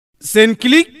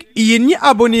SENCLIC yéen ñi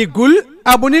abonné gul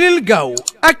abonné leen gaaw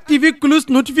activé cloche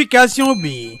notification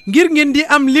bi ngir ngeen di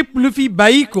am lépp lu fi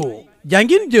bàyyi ko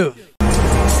jàngin jëf.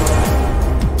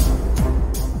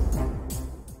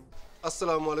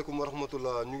 asalaamaaleykum wa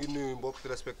rahmatullah ñu ngi nuyu mbokk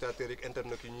téléspectateurs yi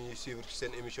internet yi ñuy suivre ci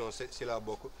seen émission si la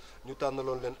bokk ñu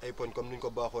tànnaloon leen ay poñ comme ni ñu ko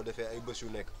baaxoo defee ay bés yu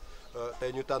nekk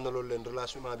tey ñu tànnaloon leen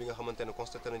relâchement bi nga xamante ne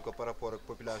constaté nañ ko par rapport ak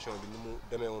population bi ni mu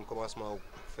demee woon commencement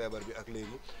feebar bi ak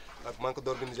léegi ak manque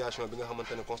d'organisation bi nga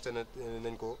xamante ne constaté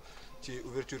nañ ko ci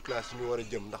ouverture classe yi ñu war a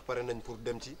jëm ndax pare nañ pour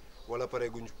dem ci wala pare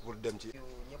guñ pour dem ci.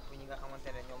 ñëpp ñi nga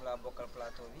xamante ne ñoom laa bokkal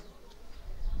plateau bi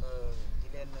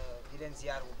di leen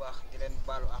ziar bu baax di leen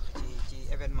baalu ak ci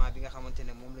événement bi nga xamante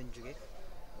ne moom lañ jóge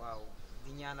waaw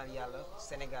di ñaanal yàlla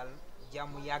Sénégal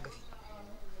jàmm yàgg fi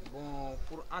bon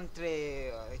pour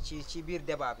entrer ci biir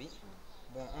débat bi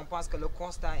bon on pense que le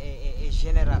constat est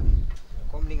général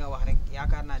comme li nga wax rek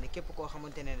yaakaar naa ne képp koo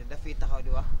xamante ne dafay taxaw di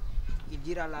wax il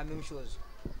dira la même chose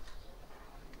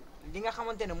li nga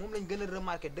xamante ne moom lañ gën a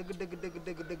remarqué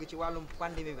dëgg ci wàllum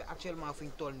pandémie bi actuellement fu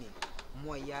ñu toll nii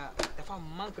mooy dafa am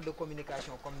manque de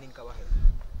communication comme ni nga ko waxee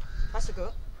parce que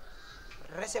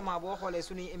récemment boo xoolee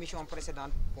suñuy émission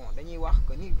précédente bon dañuy wax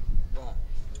que ni bon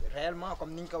réellement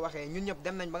comme ni ñu ko waxee ñun ñëpp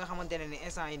dem nañ ba nga xamante ne ni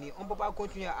instant yi nii on peut pas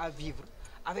continuer à vivre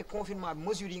avec confinement bi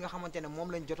mesures yi nga xamante ne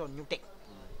moom lañ jotoon ñu teg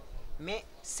mais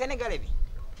sénégalais bi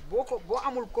boo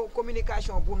amul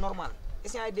communication bu normal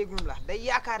instant yi déggulum la day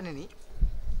yaakaar ne ni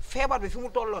feebar bi fi mu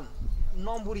tolloon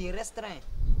nombre yi restreint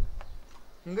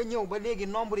nga ñëw ba léegi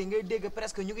nombre yi ngay dégg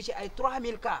presque ñu ngi ci ay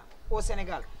 3000 cas au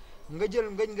Sénégal nga jël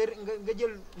nga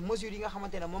jël mesures yi nga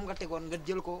xamante ne moom nga tegoon nga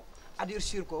jël ko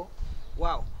adoucir ko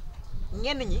waaw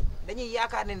ñenn ñi dañuy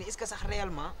yaakaar ne ni est-ce que sax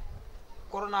réellement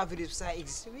coronavirus ça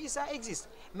existe oui ça existe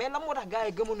mais lan moo tax gars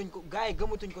yi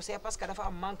gëmatuñ ko c'est parce que dafa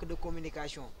am manque de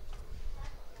communication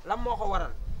lan moo ko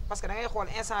waral parce que da ngay xool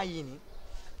instant yii nii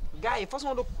gars yi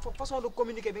façon de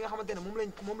communiquer bi nga xamante ne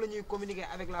moom la ñuy communiquer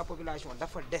avec la population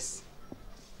dafa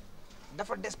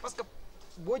des parce que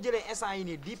boo jëlee instant yi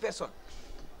nii 10 personnes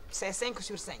c'est 5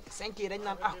 sur 5 yi dañ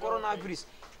naan coronavirus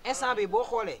instant bi boo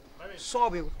xoolee son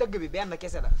bi tëgg bi benn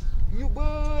kese la ñu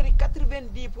bëri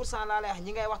 90% laa lay wax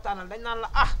ñi ngay waxtaanal dañ naan la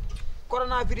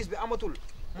coronavirus bi amatul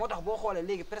moo tax boo xoolee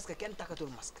léegi presque kenn takkatul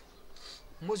masque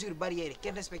mesure barrière yi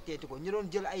kenn respecté tu ko ñu doon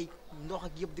jël ay ndox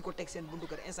ak yëpp di ko teg seen buntu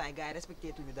kër instant yi gars yi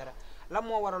respecté tuñu dara lan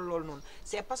moo waral loolu noonu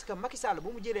c'est parce que Macky Sall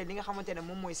bu mu jëlee li nga xamante ne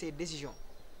moom mooy ses décisions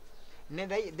ne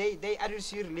day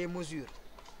adoucir les mesures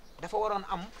dafa waroon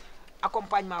am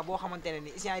accompagnement boo xamante ne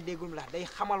ni instant yi déggul la day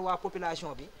xamal waa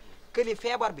population bi que ni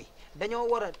feebar bi dañoo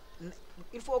war a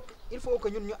il faut que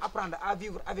ñun ñu apprendre à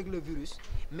vivre avec le virus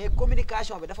mais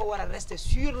communication bi dafa war a rester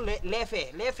sur les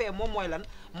faits moom mooy lan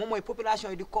moom mooy population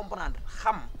yi di comprendre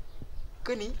xam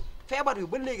que ni feebar bi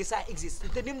ba léegi ça existe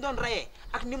te ni mu doon rayee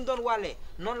ak ni mu doon wàllee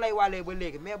noonu lay wàllee ba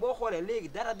léegi mais boo xoolee léegi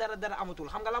dara amatul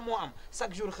xam nga la moo am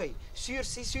chaque jour xëy sur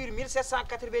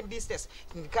 1790 tests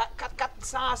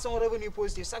 400 sont revenus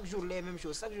positifs chaque jour les mêmes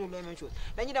choses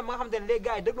dañuy dem ba nga xam te ne léegi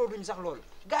gars yi dégloo duñu sax loolu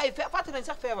gars yi fàtte nañ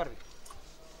sax feebar bi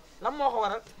lan moo ko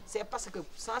waral c'est parce que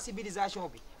sensibilisation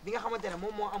bi nga xamante ne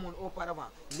moom moo amoon auparavant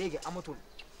léegi amatul.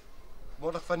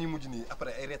 moo tax fan yi mujj nii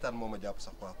après ay reetaan moo ma jàpp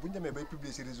sax quoi bu ñu demee bay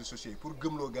publier ci réseaux sociaux yi pour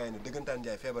gëmloo gars yi ne dëggantaan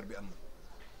njaay feebar bi am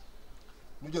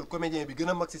na ñu jël comédien bi gën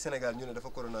a mag ci Sénégal ñu ne dafa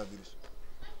coronavirus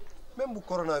même bu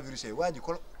coronavirus yi waa ji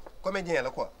comédien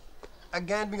la quoi ak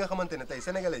gaañ bi nga xamante ne tey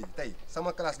sénégalais yi tey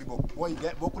sama classe bi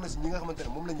bokk na ci ñi nga xamante ne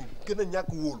moom la ñu gën a ñàkk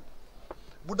wóolu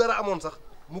bu dara amoon sax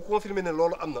mu confirmer ne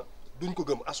loolu am na duñ ko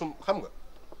gëm asum xam nga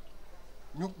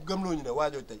ñu gëmloo ñu ne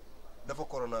waajoo tey dafa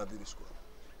coronavirus quoi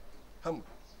xam nga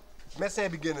médecin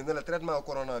bi génn ne la traitement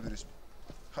coronavirus bi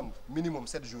xam nga minimum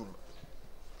 7 jours la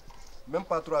même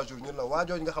pas 3 jours ñun la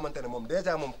waajooj nga xamante ne moom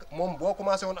déjà moom boo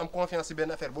commencé woon am confiance ci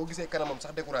benn affaire boo gisee kanamam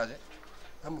sax découragé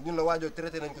xam nga ñun la waajooj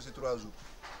traité nañ ko ci 3 jours.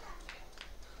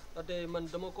 tey man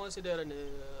dama considérer ne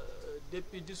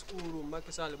depuis discours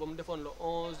Macky Sall ba mu defoon le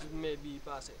 11 mai bi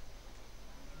passé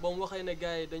ba mu waxee ne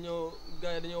gars yi dañoo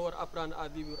war a apprendre à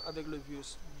vivre avec le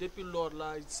virus depuis loolu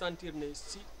laa sentir ne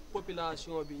ci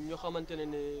population bi ñu xamante ne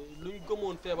lu ñu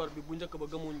gëmoon feebar bi bu njëkk ba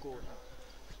gëmuñ ko woon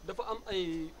dafa am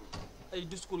ay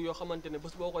discours yoo xamante ne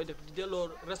bés boo koy def di delloo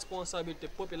responsabilité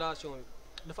population yi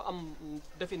dafa am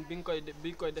defin bi nga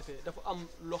koy defee dafa am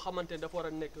loo xamante ne dafa war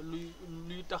a nekk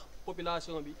luy tax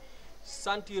population bi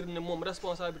sentir ne moom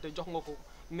responsabilité jox nga ko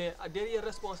mais derrière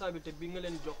responsabilité bi nga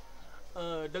leen jox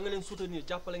da nga leen soutenir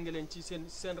jàppale nga leen ci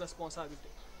seen responsabilité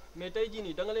mais tey jii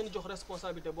nii da nga leen jox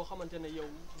responsabilité boo xamante ne yow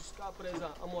jusqu'à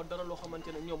présent amoo dara loo xamante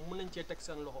ne ñoom mën nañ cee teg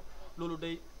seen loxo loolu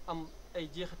day am ay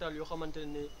jeexital yoo xamante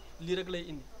ne lii rek lay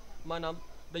indi maanaam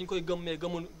dañ koy gëm mais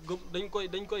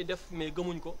dañ koy def mais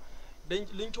gëmuñ ko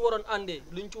liñ ci waroon àndee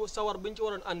liñ ci sawar biñ ci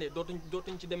waroon àndee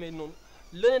dootuñ ci demee noonu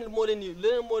leneen moo leen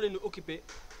di occupé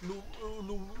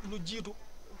lu jiitu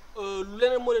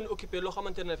leneen moo leen di occupé loo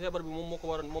xamante ne feebar bi moom moo ko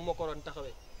waroon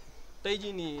taxawee. tey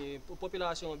jii nii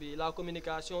population bi la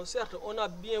communication certes on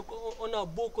a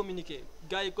beau communiquer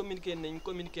gars yi communiquer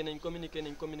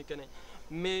nañ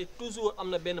mais toujours am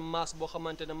na benn masse boo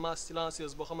xamante ne masse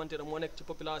silencieuse boo xamante ne moo nekk ci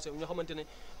population bi ñoo xamante ne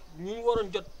ñu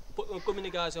waroon jot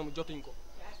communication bi jotuñ ko.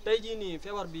 tey jii nii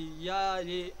feebar bi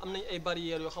am nañ ay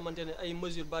barrières yoo xamante ne ay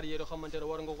mesures barrières yoo xamante ne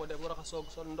war nga ko def war a soog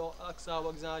sol ndox ak saabu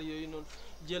ak genre yooyu noonu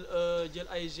jël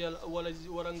ay gel wala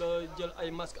war nga jël ay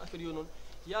masque affaire yooyu noonu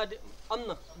am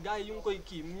na gars yi ñu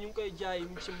ngi koy jaay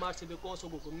ci marché bi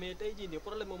consommé ko mais tey jii nii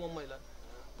problème moom mooy lan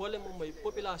problème moom mooy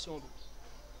population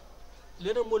bi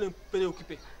leneen moo leen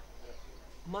préoccupé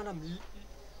maanaam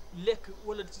lekk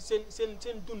wala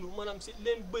seen dund maanaam si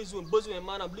leen besoin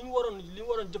maanaam li ñu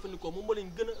waroon jëfandikoo moom moo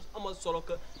leen gën a amal solo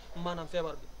que maanaam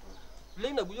feebar bi.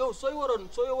 léegi nag yow sooy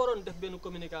waroon def benn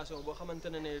communication boo xamante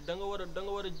ne da nga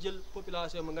war a jël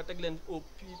population bi nga teg leen au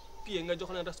pied nga jox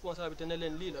leen responsabilité ne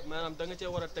leen lii la maanaam da nga cee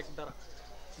war a teg dara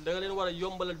da nga leen war a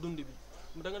yombalal dund bi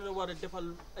da nga leen war a defal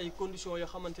ay conditions yoo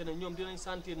xamante ne ñoom dinañ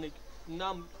sentir ne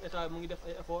naam état bi mu ngi def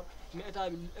ay effort mais état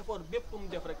bi effort bépp mu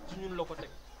def rek ci ñun la ko teg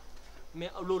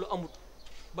mais loolu amut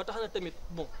ba tax na tamit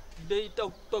bon day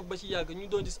toog ba ci yàgg ñu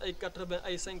doon gis ay 80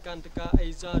 ay 50 cas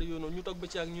ay genre yooyu noonu ñu toog ba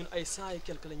ci yàgg ñun ay 100 et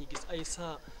quelque la ñuy gis ay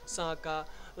 100 cas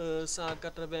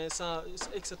 180 100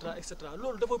 et cetera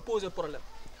loolu dafa poser problème.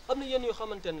 am na yenn yoo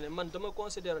xamante ne man dama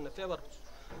considérer ne feebar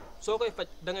soo koy faj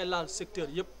da ngay laal secteur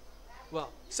yëpp waaw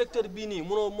secteur bii nii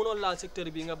mënoo laal secteur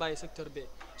bii nga bàyyi secteur B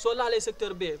soo laalee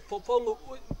secteur B foo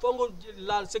nga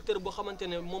laal secteur boo xamante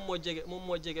ne moom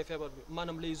moo jege feebar bi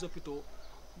maanaam les hôpitaux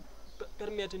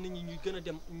permettre nit ñi ñuy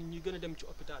gën a dem ci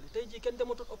hôpital yi tey jii kenn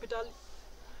dematul hôpital yi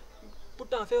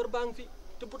pourtant feebar baa ngi fi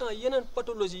te pourtant yeneen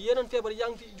pathologie yeneen feebar yaa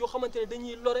ngi fi yoo xamante ne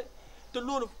dañuy lore te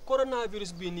loolu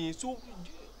coronavirus bii nii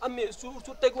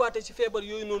su tegwaatee ci feebar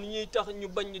yooyu noonu ñuy tax ñu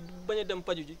bañ a dem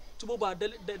faju ji su boobaa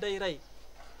day rey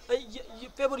ay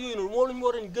feebar yooyu noonu moo lañu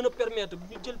waroon gën a permettre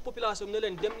ñu jël population bi ne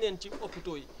leen dem leen ci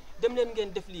hôpitaux yi dem leen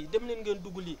ngeen def lii dem leen ngeen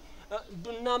dugg lii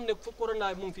du naam ne fa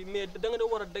corona bi mu ngi fi mais da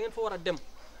ngeen fa war a dem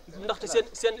ndaxte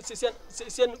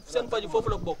seen faju foofu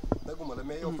la bokk. dagguma la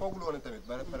mais yow foogul woon tamit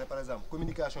par exemple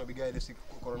communication bi gars yi def si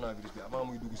coronavirus bi avant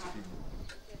muy dugg si fii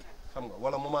xam nga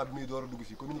wala moment bi muy door a dugg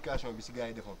fii communication bi si gars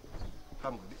yi defoon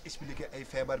xam nga di expliquer ay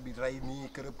feebar bi rey nii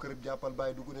kërëb jàppal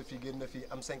bàyyi dugg na fii génn na fii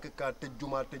am 5 cas tëj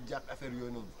jumaa tëj jàkk affaire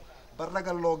yooyu noonu ba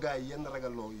ragalloo gars yi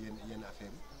ragalloo yenn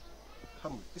affaire yi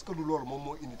xam nga est-ce que du loolu moom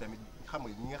moo indi tamit xam nga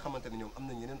ñi nga xamante ne ñoom am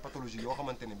nañ yeneen pathologie yoo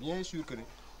xamante ne bien sûr que ne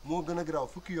moo gën a garaaw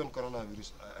fukki yoon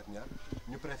coronavirus ak ñaar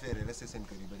ñu préféré rester seen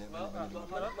kër yi bañ a man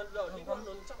li nga wax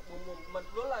noonu sax man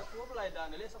loolu foofu laay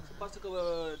daanelee sax parce que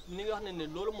ni nga wax ne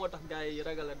loolu moo tax gars yi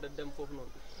ragal a dem foofu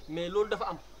noonu mais loolu dafa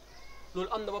am loolu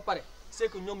am na ba pare c'est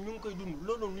que ñoom ñu ngi koy dund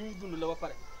loolu noonu ñu ngi dund la ba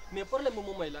pare mais problème bi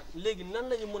moom mooy la léegi nan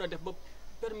la ñu mën a def ba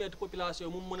permettre population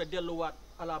mu mën a delluwaat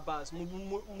à la base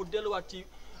mu delluwaat ci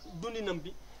dundinam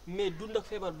bi mais dund ak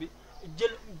feebar bi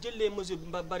jël les mesures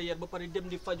barrières ba pare dem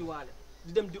di fajuwaale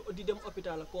di dem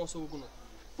hôpital ak conso gu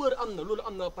peur am na loolu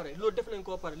am na ba pare loolu def nañ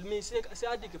ko ba pare mais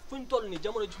c'est-à-dire que fu ñu toll nii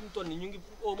jamono ji fu ñu toll nii ñu ngi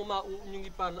au moment où ñu ngi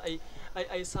parle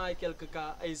ay 100 et quelques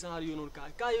cas ay genre yooyu noonu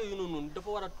cas yooyu noonu dafa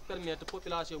war a permettre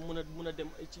population mën a dem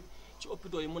ci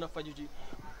hôpitaux yi mën a faju ji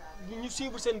ñu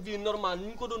suivre seen vie normale ni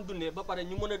ñu ko doon dundee ba pare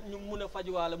ñu mën a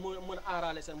fajuwaale mën a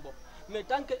aaraale seen bopp mais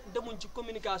tant que demuñ ci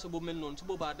communication bu mel noonu su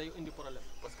boobaa day indi problème.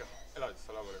 parce que El Hadj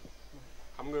salaamaaleykum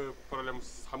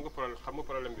xam nga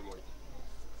problème bi mooy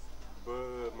ba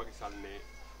Macky Sall ne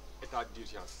état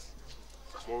d'urgence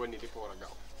moo wane ni lépp war a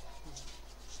gaaw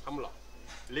xam la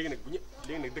léegi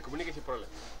nag dëkk bu nekkee ci problème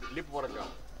lépp war a gaaw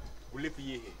bu lépp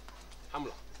yéexee xam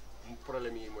la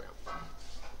problème yi mooy am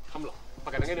xam la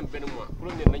parce que da ngay dem benn mois ku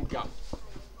la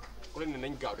ne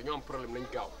nañ gaaw dañoo am problème nañ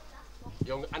gaaw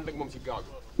yow nga ànd ak moom ci gaaw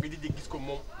bi nga di gis ko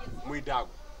moom muy daagu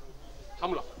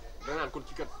xam la da naan kon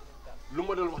ci kat lu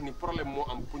ma doon wax ni problème moo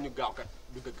am pour ñu gaaw kat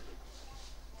du dëgg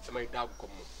damay daagu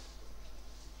comme moom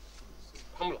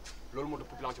xam la loolu moo tax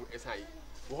population instant yi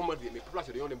waxuma mais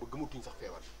population dañoo dem ba gëmatuñ sax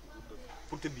feebar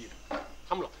pour te dire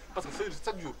xam la parce que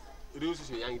chaque jour réseaux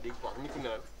sociaux yaa ngi dégg quoi ñu ko ne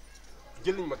la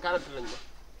jël nañ ma 40 lañ ma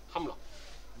xam la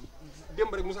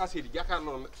démb rek Moussa Seydi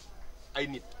jàkkaarloo na ay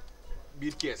nit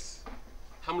biir kees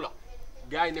xam la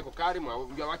gars yi ne ko carrément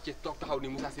nga wàccee toog taxaw ni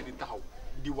Moussa Seydi taxaw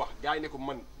di wax gars yi ne ko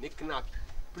man nekk naa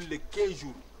plus de 15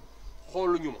 jours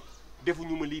xooluñu ma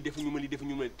defuñu ma lii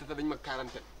te dañ ma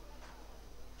quarantaine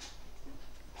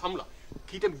xam la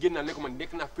kii itam génnaa ne ko man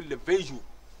nekk naa plus de 20 jours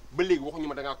ba léegi waxuñu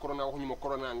ma da ngaa corona waxuñu ma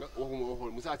corona nga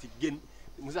waxul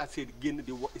Moussa Seydi génn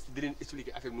di wax di leen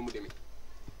expliquer affaire bi nu mu demee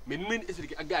mais nu mu leen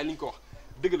expliquer ak gars yi li ñu ko wax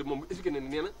dëgg la moom expliqué na ne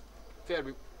nee na feer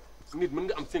bi nit mën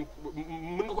nga am 5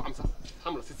 mën nga ko am sax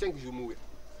xam la si 5 jours mu wér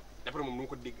d'après moom nu nga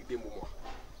ko dégg démb mu wax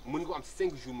mën nga ko am si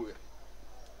 5 jours mu wér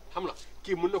xam la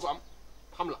kii mën na ko am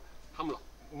xam la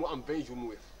mu am 20 jours mu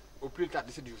wér au plus tard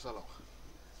 17 jours sax la wax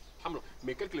xam la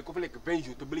mais calculer ko fa lekk 20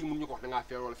 jours te ba léegi mënuñu ko wax da ngaa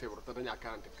feebar wala feebar te dañaa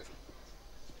 40 kese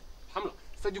xam la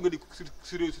sa jóga di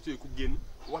su réew sociaux ku génn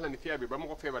wax la ni feer bi ba ma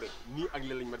ko feebaree nii ak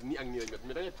lii lañ mat nii ak nii lañ mat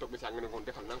mais da ngay toog ba saa nga ne ko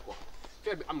defal na nga ko wax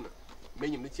feer bi am na mais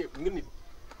ñoom dañ see nga nit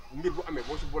mbir bu amee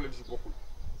boo si boole di si bokkul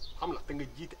xam la te nga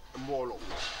jiite mbooloo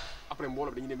après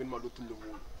mbooloo bi dañuy ne man dootul la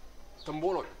wóolu te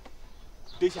mbooloo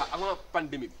bi déjà avant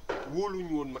pandémie bi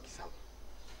wóoluñu woon Macky Sall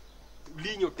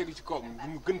lii ñëw tegu ci kawam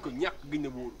ñu gën ko ñàkk gën a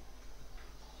wóolu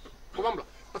comme am la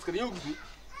parce que dañoo gis ni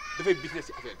dafay business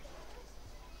ci affaire bi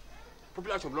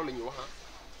population bi loolu la ñuy wax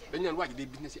dañu naan waa ji day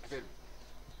business ci affaire bi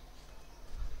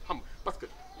xam nga parce que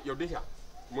yow déjà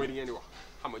mooy li ngeen di wax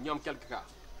xam nga ñu am quelques cas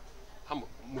xam nga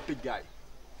mu tëj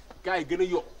gars yi gën a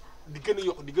yokk di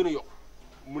gën a yokk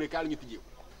mu ne kaa la ñu tëjee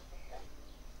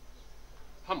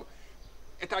xam nga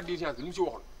état d'urgence bi li mu si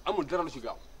waxoon amul dara lu si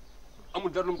gaaw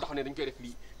amul dara lu mu taxaw ne dañ koy def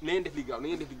lii na ngeen def li gaaw na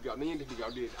ngeen def li gaaw na ngeen def li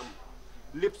gaaw déedéet amul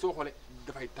lépp soo xoolee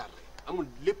dafay tardé amul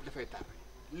lépp dafay tardé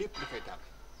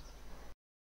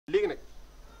léegi nag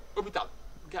hôpital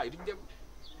gars yi duñ dem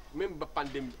même ba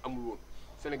pandémie amul woon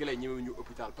sénégalais ñëwee ñu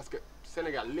hôpital parce que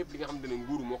Sénégal lépp li nga xamante ne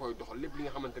nguuru moo koy doxal lépp li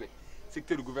nga xamante ne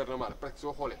secteur du gouvernement la parce que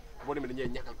soo xoolee boo demee dañuy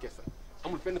ñàkkal kees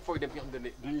amul fenn fooy dem fi nga xamante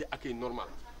ne dañu la accueil normal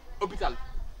hôpital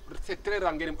c'est très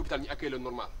rare ngay dem hôpital ñu accueil la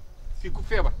normal fii ku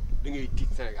feebar da ngay tiit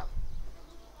Sénégal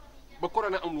ba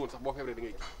corona amul woon sax boo feebaree da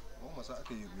ngay tiit. ma sax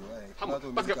accueil bi waaye xam nga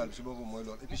plateau parce que médical bi si boobu mooy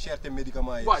loolu et puis cherté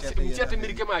médicaments yi. waaw cherté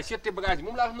médicaments yi cherté bagage yi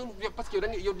moom laa wax noonu parce que da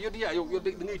ngay yow da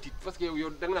ngay tiit parce que yow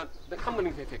da nga naan xam nga ni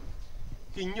nga fay fekk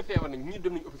fii ñëpp feebar nañ ñi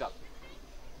dem nañu hôpital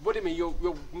boo demee yow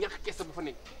ñàkk kees ba fa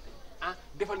nekk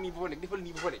defal nii ba fa nekk defal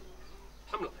nii ba fa nekk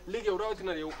xam la léegi yow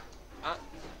rawatina yow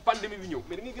pandémie bi ñëw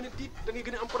mais da ngay gën a tiit da ngay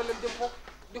gën a am problème dem foofu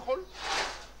di xool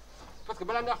parce que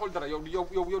balaa ngaa xool dara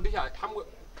yow déjà xam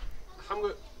nga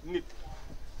nit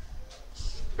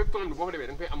fépp tool bi boo fa demee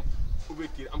da nga fay am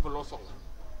ouverture am fa loo soxla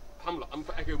xam la am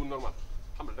fa accueil bu normal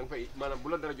xam la da nga fay maanaam bu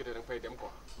la dara jotee da nga fay dem quoi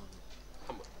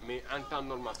xam nga mais en temps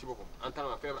normal ci boppam en temps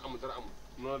normal feebar amul dara amul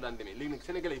noonu la daan demee léegi nag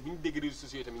sénégalais yi bu ñu dégg réseaux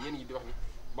sociaux yi tamit ñenn ñi di wax ni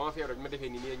ba ma feebar bi ma defee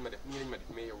nii lañ ma def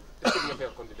mais yow est-ce que nga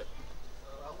feebar kon di def.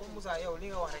 waaw comme Moussa yow li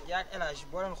nga wax rek yaa ak El Hadj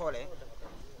boo leen xoolee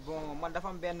bon man dafa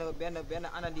am benn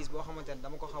analyse boo xamante ne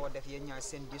dama ko xaw a def yéen ñaar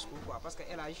seen discours quoi parce que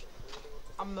El Hadj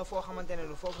am na foo xamante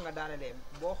ne foofu nga daanalee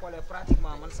boo xoolee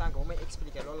pratiquement man sànq ba may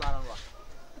expliquer loolu laa doon wax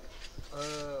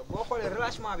boo xoolee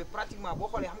relâchement bi pratiquement boo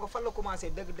xoolee xam nga fan la commencé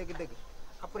dëgg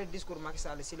après discours Macky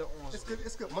Sall si le 11.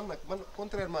 est-ce que man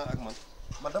contrairement ak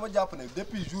man dama jàpp ne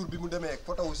depuis jour bi mu demee ak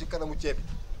photo si kanamu ceeb bi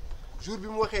jour bi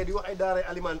mu waxee di wax ay denrées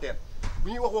alimentaires bu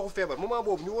ñuy wax waxu feebar moment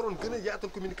boobu ñu waroon gën a yaatal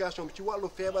communication bi ci wàllu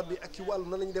feebar bi ak ci wàllu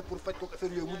nan la ñuy def pour faj ko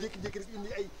affaire yooyu mu jékki-jékki rek indi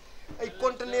ay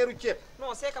conteneuru ceeb.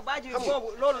 non c'est que baaji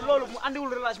boobu loolu mu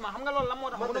andiwul relâchement xam nga loolu lan moo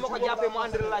tax mënu ma ko jàppee mu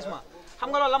andi relâchement xam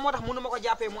nga loolu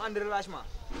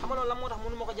lan moo tax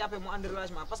mënu ma ko jàppee mu andi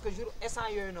relâchement parce que jour instant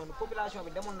yooyu noonu population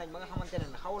bi demoon nañ ba nga xamante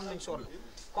ne xawoon nañ sonn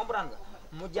comprendre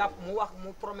nga mu wax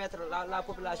mu promettre la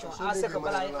population à ce que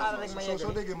balaa yi xaaral rek ma yegg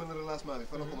soo déggee mën na relâchement bi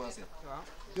fa la commencé waaw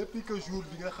depuis que jour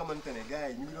bi nga xamante ne gars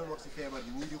yi ñu ngi doon wax si feebar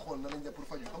bi ñii di xool na lañ def pour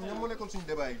faju xam nga moo nekkoon suñu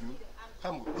débat yi ñun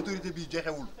xam nga autorité bi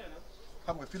joxewul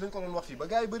xam nga fii lañ ko doon wax fii ba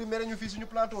gars yi bëri mere ñu fii suñu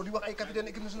plateau di wax ay capitaine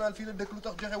équipe nationale fii la dëkk lu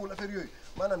tax joxewul affaire yooyu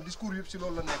maanaam discours yëpp si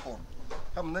loolu la nekkoon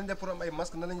xam nañ def pour am ay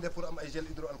masque nan lañ def pour am ay gel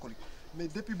hydroalcoolique mais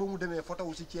depuis ba mu demee photo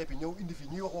wu si ceeb yi ñëw indi fii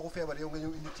ñuy wax waxu feebar yow nga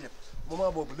ñëw indi ceeb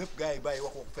moment boobu lépp gars yi bàyyi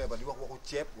wax waxu feebar di wax waxu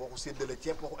ceeb waxu séddale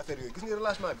ceeb waxu affaire yooyu gis nga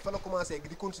relâchement bi fa la commencé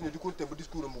di continuer ba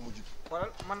discours am bu mujj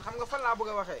xoolal man xam nga fan laa bëgg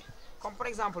a waxee comme par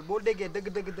exemple boo déggee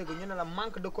dëgg ñu ne la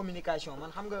manque de communication man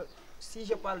xam nga si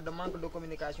je parle de manque de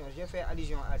communication je fais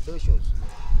allusion à deux choses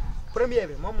premier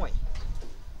bi moom mooy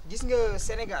gis nga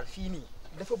Sénégal fii nii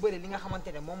dafa bëri li nga xamante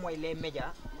ne moom mooy les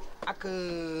médias ak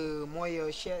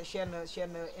mooy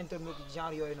chaîne internet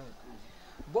genre yooyu noonu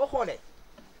boo xoolee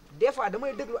des fois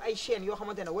damay déglu ay chaînes yoo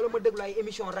xamante ne wala ma déglu ay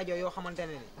émission rajo yoo xamante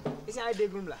ne ni is ay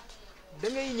déglum la da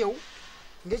ngay ñëw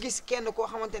nga gis kenn koo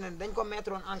xamante ne dañ ko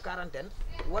mettre en quarantaine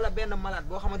wala benn malade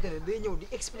boo xamante ne day ñëw di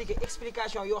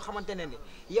explication yoo xamante ne ni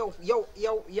yow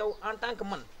en tant que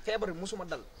man feebar bi musuma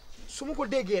dal su ma ko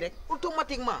déggee rek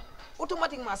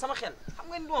automatiquement sama xel xam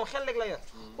nga ni moom xel rek la yor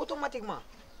automatiquement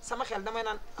sama xel damay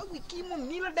naan kii moom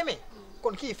nii la demee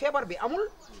kon kii feebar bi amul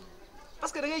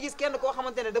parce que da ngay gis kenn koo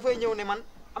xamante ne dafay ñëw ne man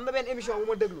am na benn émission bu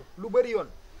ma déglu lu bëri yoon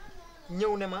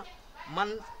ñëw ne ma man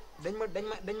dañ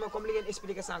ma comme li ngeen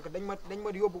expliqué sànq dañ ma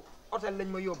yóbbu hôtel lañ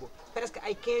ma yóbbu presque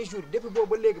ay 15 jours depuis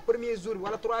boobu ba léegi premier jour bi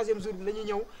wala 3e jour bi la ñuy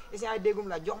ñëw essayé déggum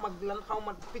la jox ma lan xaw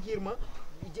ma pikiir ma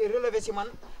relevé si man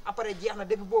après jeex na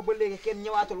depuis boobu ba léegi kenn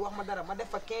ñëwaatul wax ma dara ma def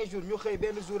fa 15 jours ñu xëy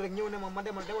benn jour rek ñëw ne ma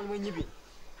demal ma ñibbi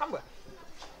xam nga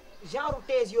genre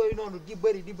thèse yooyu noonu di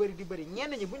bëri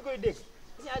ñenn ñi buñ koy dégg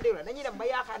essayé dégg la dañuy dem ba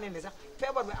yaakaar ne sax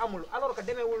feebar bi amul alors que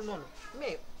demeewul noonu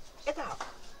mais état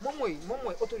moom mooy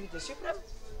autorité suprême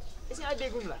essayé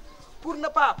déggum la pour ne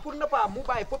pas mu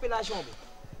bàyyi population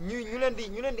bi ñu leen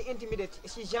di intimider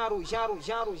ci genre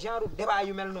débat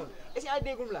yu mel noonu essayé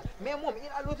déggum la mais moom il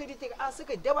a l'autorité à ce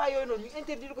que débat yooyu noonu ñu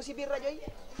interdire ko ci biir rajo yi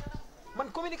man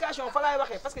communication fa laay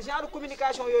waxee parce que genre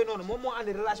communication yooyu noonu moom moo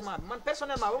andi relâchement bi man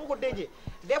personnellement ba ma ko déggee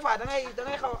des fois da ngay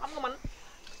xaw xam nga man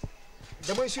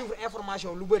damay suivre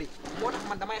information lu bëri moo tax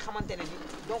man damay xamante ne ni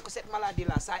donc cette maladie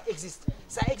là ça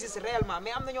existe réellement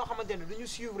mais am na ñoo xamante ne du ñu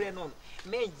suivre noonu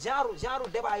mais genre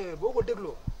débat yooyu boo ko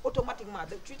dégloo automatiquement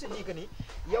tu te dis que ni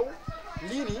yow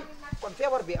lii nii kon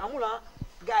feebar bi amul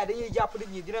gars yi dañuy jàpp nit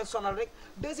ñi di leen sonal rek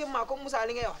deuxièmement comme Moussa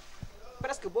li ngay wax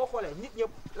presque boo xoolee nit ñëpp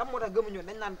lan moo tax gëmuñu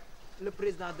dañ naan le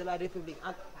président de la république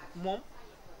en moom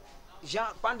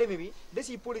genre pandémie bi da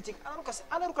ciy politique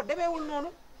alors que demeewul noonu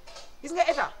gis nga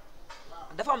état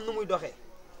dafa am nu muy doxee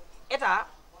état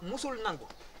musul nangu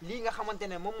lii nga xamante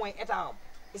ne moom mooy état am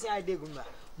essayé déggum na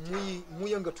mu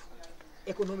yëngatu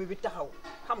économie bi taxaw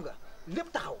xam nga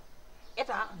lépp taxaw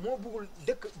état moo bëggul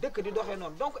dëkk di doxee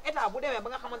noonu donc état bu demee ba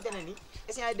nga xamante ne ni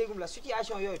essayé déggum la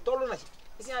situation yooyu toll na ci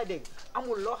essayé dégg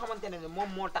amul loo xamante ne ni moom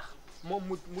moo tax moom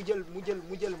mu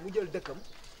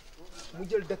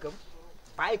jël dëkkam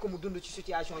bàyyi ko mu dund ci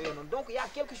situation yooyu noonu donc y a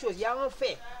quelque chose y a un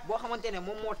fait boo xamante ne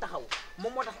moom moo taxaw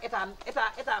moom moo tax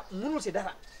état mënul ci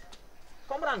dara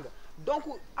comprendre nga donc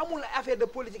amul affaire de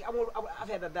politique amul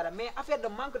affaire de dara mais affaire de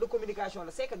manque de communication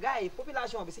la c'est que gars yi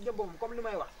population bi ci jëm boppam comme li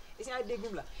may wax essayé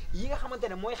déggum la yi nga xamante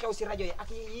ne mooy xew ci rajo yi ak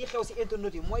yi xew ci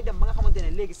internet yi mooy dem ba nga xamante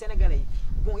ne léegi sénégalais yi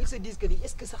bon ils se disent que ni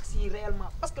est-ce que sax si réellement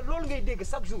parce que loolu ngay dégg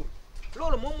chaque jour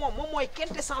loolu moom mooy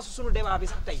quintessence suñu débat bi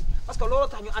sax tey parce que loolu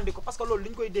tax ñu andi ko parce que loolu li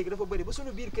ñu koy dégg dafa bëri ba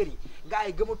suñu biir kër yi gars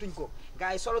yi gëmatuñ ko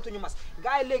gars yi solatuñu masque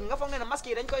gars yi léegi nga foog ne masque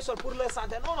yi dañ koy sol pour leur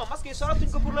santé non masque yi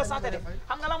solatuñ ko pour leur santé de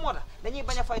xam nga la moo tax dañuy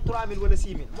bañ a fay 3000 wala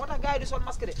 6000 moo tax gars yi di sol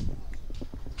masque de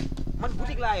man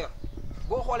boutique laa yor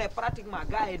boo xoolee pratiquement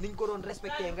gars yi niñ ko doon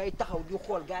respecté ngay taxaw di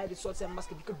xool gars yi di sol seen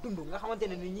masque di ko dund nga xamante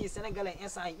ne ni ñii sénégalais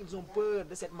instant yi ils ont peur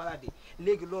de cette maladie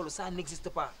léegi loolu ça n'existe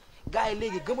pas gars yi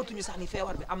léegi gëmatuñu sax ni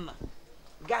feebar bi am na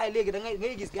gars yi léegi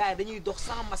ngay gis gars yi dañuy dox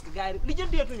sans masque gars yi li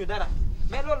jëndeetuñu dara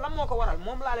mais loolu lan moo ko waral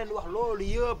moom laa leen di wax loolu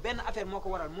yëpp benn affaire moo ko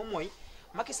waral moom mooy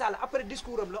Macky Sall après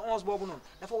discours am le 11 boobu noonu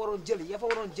dafa waroon jël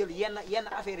yenn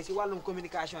affaires yi ci wàllum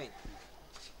communication yi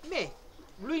mais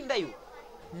luy ndeyu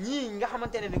ñii nga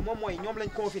xamante ne ni moom mooy ñoom lañ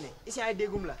confiné ici ay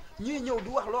déggum la ñuy ñëw di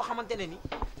wax loo xamante ne ni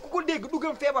ku ko dégg du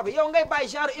gëm feebar bi yow ngay bàyyi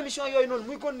genre émission yooyu noonu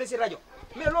muy continuer ci rajo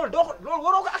mais loolu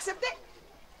waroo ko accepter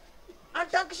en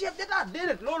tant que chef d'état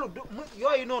déedéet loolu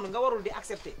yooyu noonu nga warul di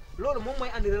accepter loolu moom mooy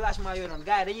andi relâchement yooyu noonu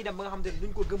gars yi dañuy dem ba nga xamante ne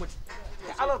duñ ko gëmati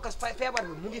te alors que feebar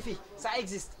bi mu ngi fii ça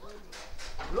existe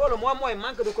loolu moom mooy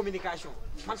manque de communication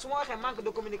man su ma waxee manque de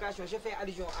communication je fais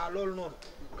allusion à loolu noonu.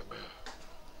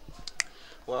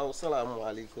 waaw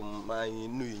salaamaaleykum maa ngi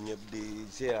nuyu ñëpp di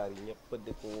ziar yi ñëpp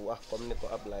di ko wax comme ni ko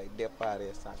Ablaye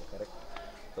déparé sànq rek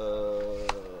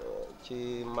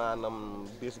ci maanaam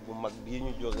bés bu mag bii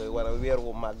ñu jóge war a weer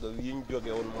wu màgg yi ñu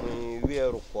jóge woon muy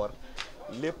weeru koor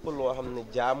lépp loo xam ne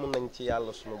jaamu nañ ci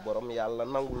yàlla sunu borom yàlla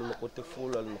nangul na ko te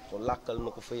fuulal na ko làkkal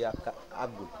na ko fa yàq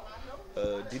àggul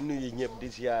di nuyu ñëpp di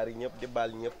ziar yi ñëpp di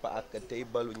bal ñëpp ak tey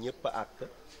balu ñëpp ak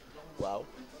waaw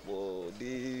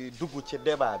di dugg ci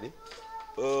débat bi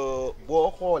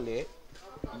boo xoolee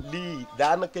lii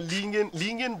daanaka lii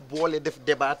ngeen boole def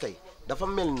débat tey dafa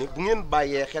mel ni bu ngeen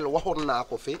bàyyee xel waxoon naa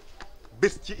ko fi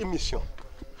bés ci émission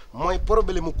mooy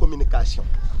problème mu communication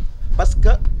parce que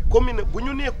bu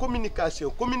ñu nee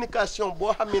communication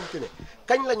boo xamante ne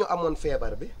kañ la ñu amoon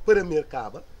feebar bi premier cas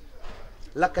ba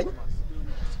la kañ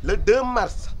le 2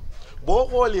 mars boo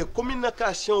xoolee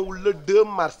communication wu le 2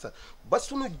 mars ba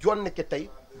suñu jonn ki tey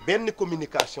benn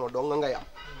communication doo nga ngay am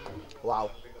waaw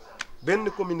benn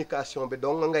communication bi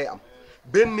doo nga ngay am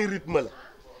benn rythme la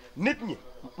nit ñi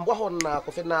waxoon naa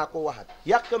ko fi naa ko waxat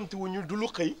yàkkamti wu ñu du lu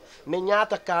xëy ne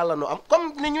ñaata kaa la nu am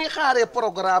comme ni ñuy xaaree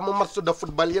programme match de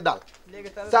football yi daal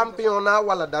championnat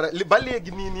wala dara ba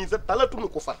léegi nii sa talatuñu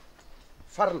ko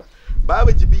far na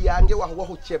baaba ji bi yaa ngi wax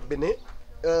waxu ceeb bi ne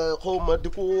xawma di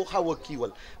ko xaw a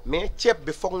kiiwal mais ceeb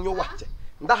bi foog ñu wax ci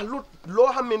ndax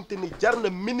loo xamante ni jar na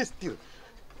ministre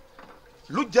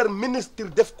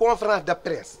def conférence de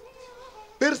presse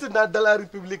président de la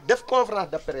république def conférence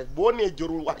de presse boo nee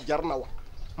jërul wax jar na wax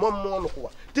moom moo nu ko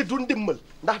wax te du ndimbal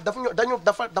ndax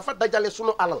dafa dajale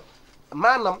sunu alal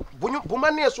maanaam bu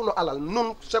ma nee sunu alal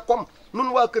nun c'est comme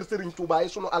nun waa kër Serigne Touba yi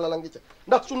sunu alal a ngi ca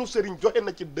ndax sunu Serigne joxe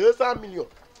na ci 200 millions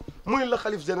muy la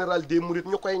xalif général des Mourides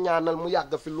ñu koy ñaanal mu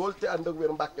yàgg fi lool te ànd ak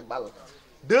wér Mbàkke Balla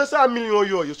 200 millions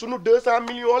yooyu sunu 200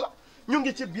 millions la ñu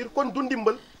ngi ci biir kon du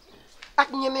ndimbal ak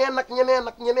ñeneen ak ñeneen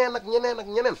ak ñeneen ak ñeneen ak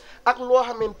ñeneen ak loo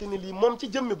xamante ni lii moom ci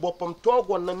jëmmi boppam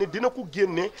toogoon na ne dina ko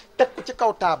génnee teg ko ci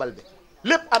kaw taabal bi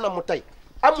lépp anamu tey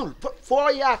amul foo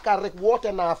yaakaar rek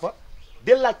woote naa fa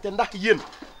di laajte ndax yéen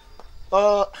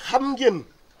xam ngeen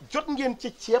jot ngeen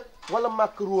ci ceeb wala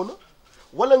macaroni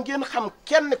wala ngeen xam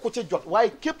kenn ku ci jot waaye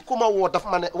képp ku ma woo daf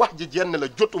ma ne wax ji jenn la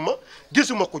jotuma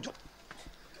gisuma ko jot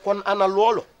kon ana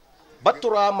loolu ba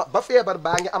 3 ma ba feebar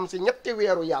baa ngi am si 3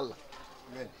 weeru yàlla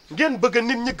ngeen bëgg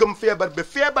nit ñi gëm feebar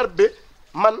bi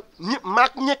man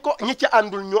ñi ci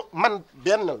àndul ñoo man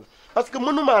benn la parce que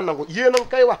mënumaa nangu yéen a ngi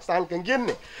koy wax sànq ngeen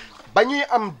ne ba ñuy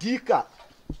am 10 cas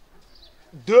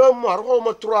 2 mois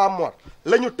xawma 3 mois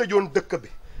la ñu tëjoon dëkk bi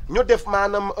ñu def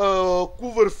maanaam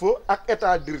couvre-feu ak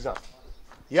état d'urgence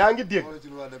yaa ngi dégg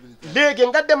léegi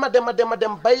nga dem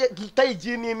ba tey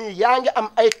jii nii yaa ngi am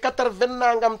ay 80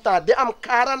 nangam temps di am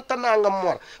 40 nangam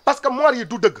moor parce que moor yi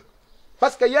du dëgg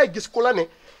parce que yaay gis ku la ne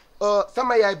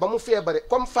sama yaay ba mu feebare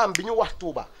comme femme bi ñu wax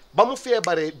Touba ba mu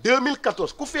feebaree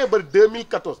 2014 ku feebar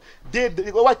 2014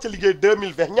 dee wàcc liggéey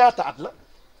 2020 ñaata at la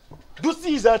du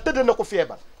 6 ans tëdd na ko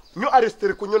feebar ñu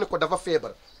arrêté ko ñu ne ko dafa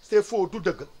feebar c'est faux du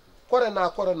dëgg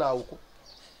corona wu ko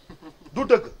du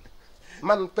dëgg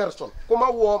man personne ku ma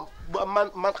woo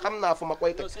man xam naa fu ma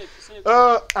koy teg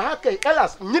kay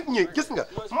hélas nit ñi gis nga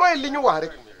mooy li ñu wax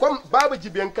rek comme Baba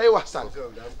Jibeen kay wax sànq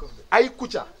ay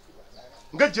Kouthia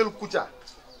nga jël Kouthia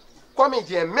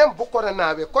comédien même bu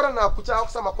corona Kouthia ak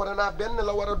sama corona benn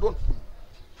la war a doon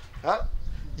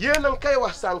yéen a ngi koy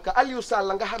wax sànq Aliou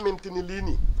Sall nga xamante ni lii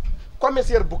nii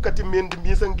commissaire bu kati mendi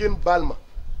mii sa ngeen baal ma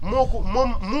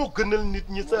moo gënal nit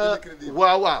ñi sa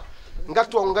waaw nga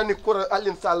toog nga ni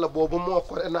Aliou Sall boobu moo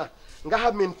corona nga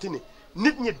xamante ni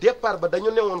nit ñi départ ba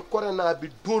dañu newoon corona bi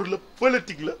dóor la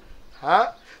politique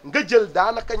la nga jël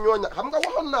daanaka ñooña xam nga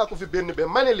waxoon naa ko fi benn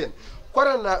ma ne leen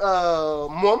corona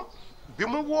moom bi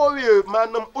mu woowee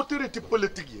maanaam autorité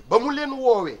politique yi ba mu leen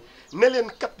woowee ne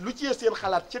leen kat lu ci seen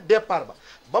xalaat ci départ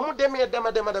ba mu demee dem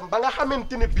ba nga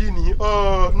xamante ne bii nii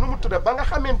nu mu tudde ba nga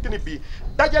xamante ne bii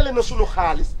dajale na sunu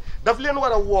xaalis daf leen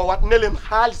war a woowaat ne leen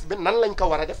xaalis bi nan lañ ko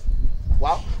war a def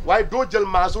waaw waaye doo jël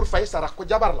Mansour Faye sa rakk ko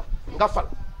jabar la nga fal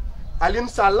Alioune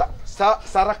Sall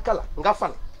sa rakk la nga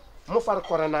fal mu far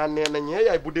corona nee na ñee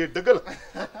yaay bu dee dëgg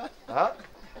la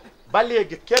ba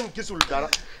léegi kenn gisul dara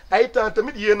ay temps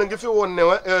tamit yéen a ngi fi woon ne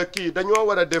kii dañoo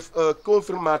war a def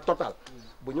confinement total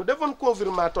bu ñu defoon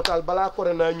confinement total balaa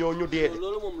corona ñëw ñu dee de.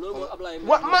 loolu moom Ablaye.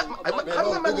 xam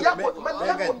nga man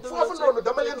yàggoon foofu noonu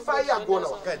dama leen faa yàggoon a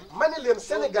wax. ma ne leen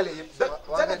sénégalais yi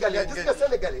sénégalais gis nga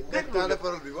sénégalais. dégg nga non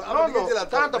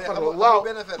temps de parole waaw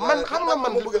man xam nga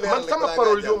man sama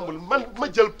parole yombul man ma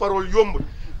jël parole yombul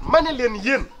ma ne leen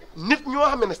yéen nit ñoo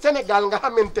xam ne Sénégal nga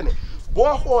xamante ne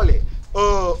boo xoolee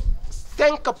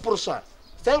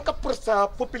 5%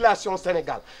 population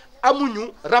Sénégal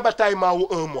amuñu ravitaillement wu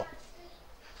 1 mois.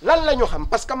 lan la ñu xam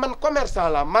parce que man commerçant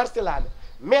la marché laa ne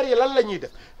maire yi lan la ñuy def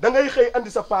da ngay xëy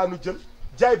andi sa paanu jën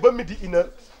jaay ba midi 1 heure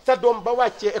sa doom ba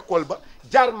wàccee école ba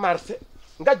jaar marché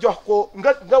nga jox ko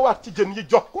nga waat ci jën yi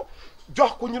jox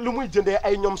ko ñu lu muy jëndee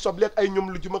ay ñoom sobleek ay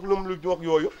ñoom lu jum ak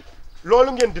yooyu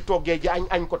loolu ngeen di toggee ji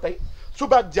añ ko tey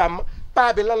suba ak jàmm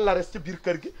paa bi lan la res ci biir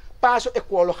kër gi paasu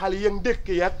école xale yeeg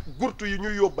ndékki yaag gurtu yi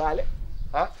ñuy yóbbaale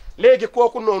léegi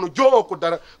kooku noonu joxoo ko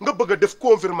dara nga bëgg a def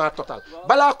confinement total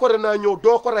balaa corona ñëw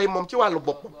doo ko rey moom ci wàllu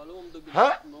boppam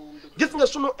gis nga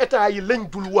sunu état yi lañ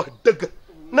dul wax dëgg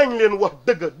nañ leen wax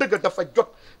dëgg dafa jot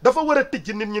dafa war a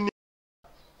tijji nit ñi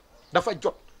dafa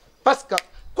jot parce que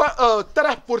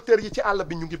transporteur yi ci àll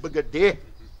bi ñu ngi bëgg a dee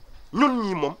ñun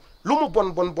ñii moom lu mu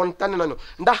bon tànn nañu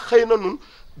ndax xëy na ñun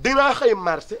dinaa xëy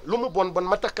marché lu mu bon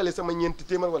ma takkale sama 4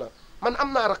 téeméer wala man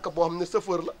am naa rakk boo xam ne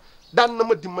chauffeur la daan na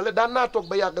ma dimbale daan naa toog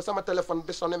ba yàgg sama téléphone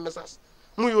bi sonné message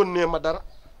mu yónnee ma dara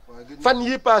fan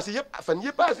yii paase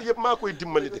yëpp maa koy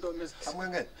dimbali de. xam nga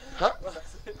ngañ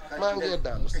maa ngi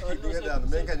daanu di nga daanu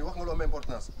mais ngañ wax nga lu am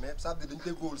importance mais ça veut dire dañu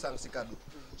déggóowul sànq si kàddu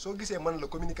soo gisee man la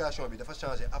communication bi dafa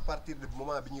changé à partir du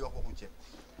moment bi ñuy wax waxu ceeb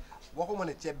waxuma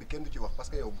ne ceeb bi kenn du ci wax parce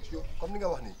que yow comme ni nga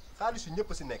wax nii xaalis yu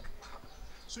ñëpp si nekk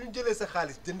suñu jëlee sa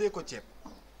xaalis jëndee ko ceeb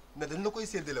ne dañ la koy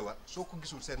séddalewaat soo ko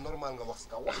gisul c'est normal nga wax si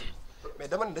kaw wax mais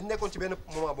dama ne dañ nekkoon ci benn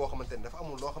moment boo xamante ne dafa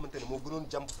amul loo xamante ne moo gënoon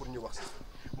jàmp pour ñu wax si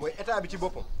mooy état bi ci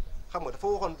boppam xam nga dafa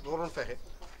waroon fexe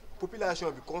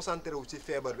population bi concentré wu ci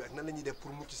feebar bi ak nan la ñuy def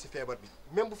pour mucc ci feebar bi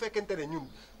même bu fekkente ne ñun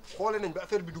xoole nañ ba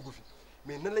affaire bi dugg fi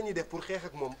mais nan la ñuy def pour xeex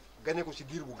ak moom gañe ko ci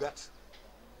diir bu gàtt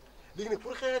léegi nag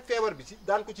pour xeex ak feebar bi ci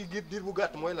daan ko ci diir bu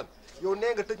gàtt mooy lan yow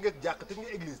nee nga tëj nga jàkk tëj nga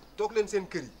église toog leen seen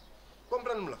kër yi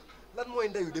comprendre la lan mooy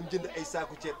ndeyu dem jënd ay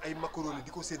saaku ceeb ay macaroni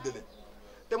di ko séddale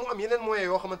te mu am yeneen moyens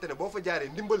yoo xamante ne boo fa jaaree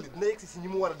ndimbal li dina yegsi si ñi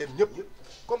mu war a dem ñëpp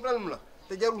comprendre la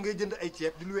te jarul ngay jënd ay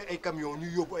ceeb di louer ay camion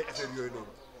ñuy yóbbu ay affaire yooyu noonu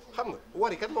xam nga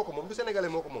wari kat moo ko moom du sénégalais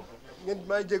moo ko moom ngeen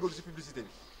maa ngi jégalu si publicité bi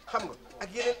xam nga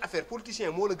ak yeneen affaire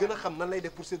politicien moo la gën a xam nan lay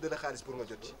def pour séddale xaalis pour nga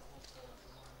jot ci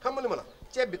xam nga li ma la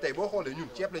ceeb bi tey boo xoolee ñun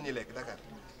ceeb la ñuy lekk Dakar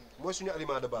mooy suñu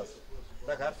aliment de base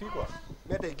Dakar fii quoi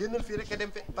mais tey génnal fii rek nga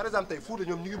dem fe par exemple tey Fuuta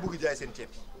ñoom ñu ngi bëgg jaay seen ceeb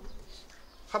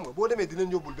xam nga boo demee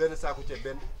dinañ yóbbul benn saaku ceeb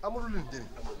benn amul leen njëriñ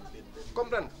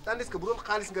comprendre tandis que bu doon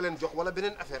xaalis nga leen jox wala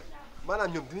beneen affaire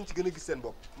maanaam ñoom dinañ ci gën a gis seen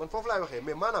bopp man foofu laay waxee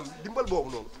mais maanaam dimbal boobu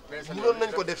noonu mënoon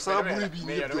nañ ko def sans bruit bii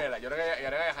nii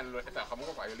yëpp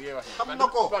xam na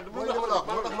ko mooy li ma la wax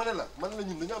moo tax ma ne la man la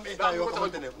ñun dañu am état yoo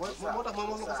xamante ne moo tax ma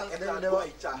wax la ko sànq ma ne la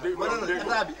état bi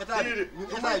ñun état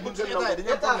yi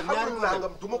dañu am ñaari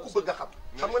nangam du ma ko bëgg a xam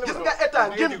nga gis nga état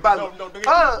ngeen baal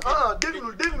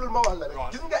déglul ma wax la rek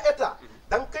gis nga état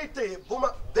da nga koy téye bu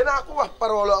ma danaa ko wax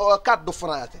parole kàddu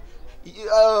français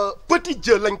petit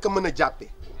jeu lañ ko mën a jàppee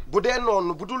bu dee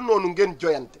noonu bu dul noonu ngeen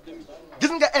joyante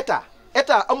gis nga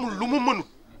état amul lu mu mënut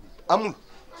amul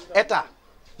état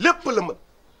lépp la mën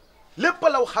lépp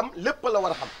la xam lépp la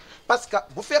war a xam parce que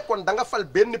bu fekkoon da nga fal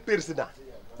benn président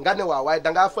nga ne waaw waaye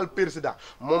da ngaa fal président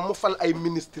moom mu fal ay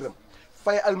ministre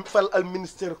am fal al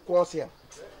ministère conseil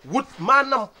wut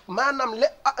maanaam li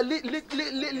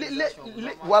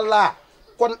voilà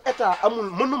kon état amul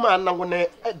mënumaa nangu ne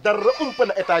dara ump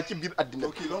na état ci biir àddina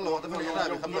kii loolu la wax dafa ne état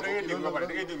bi xam na ko da ngay déglu ba pare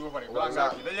da ngay déglu ba pare balaa ngaa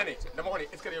kii dañu ne dama ko ne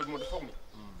est-ce que yow moom dafa foog ni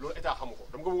loolu état xamu ko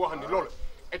dama ko bëgg wax ni loolu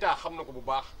état xam na ko bu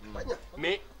baax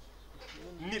mais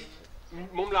nit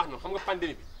moom laa wax noonu xam nga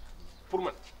pandémie bi pour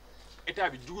man état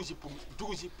bi jugu si pour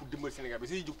dimbali Sénégal bi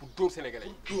si jug pour dóor Sénégalais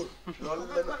yi. loolu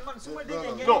man su ma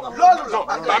déggee ngeen non non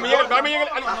ba ma yëgal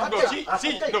Aliou non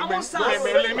si non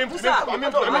mais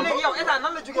même léegi yow état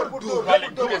nan la jógee pour dóor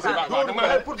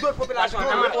pour dóor population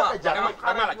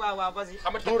waaw vas-y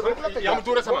xam nga yaa ma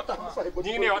tout récemment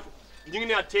ñi ngi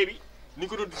neewaat ceeb bi ni ñu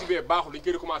ko doon distribué baaxul dañu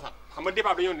koy recommencé xam nga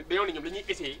débat dañoo ne ñoom dañuy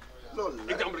essayé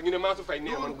exemple rek ñu ne Mansour Faye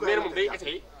nee na moom day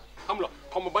essayé xam la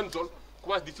xam nga ban zone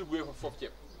commencé distribué foofu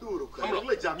ceeb xam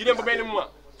nga ñu dem ba benn moment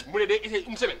mu ne day essayé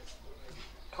une semaine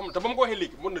xam nga te ba ma ko waxee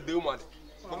léegi mën na 2 mois de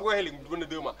ba ma ko waxee léegi mën na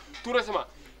 2 mois tout récemment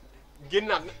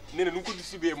génnaat na nee na nu mu ko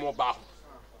distribué moo baaxul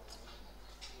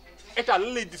état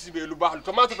lan lay distribué lu baaxul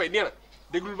te Mansour Faye nee na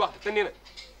dégg lu baax te nee na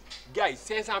gars yi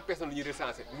 500 personnes la ñuy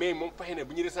recensé mais moom fexe na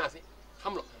bu ñuy recensé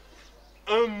xam nga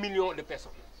 1 million de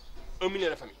personnes 1 million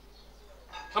de familles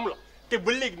xam nga te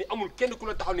ba léegi ni amul kenn ku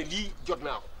la taxaw ne lii jot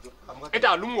naa ko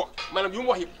état lu mu wax maanaam yu mu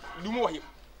wax yëpp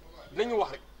dinañu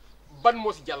wax rek ban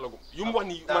moo si jàllagum yu mu wax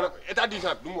ni maanaam état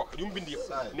d'urgence bi lu mu wax yu mu bind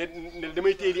yëpp ne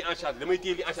damay téye lii en charge damay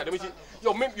si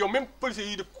yow même policiers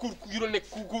yi def cour yu doon nekk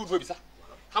couvre-feu bi sax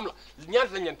xam la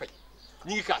ñaata lañ leen fay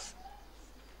ñi ngi kaas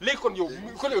léegi kon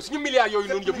yow suñu milliards yooyu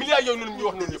noonu ñu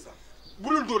wax noonu yëpp bu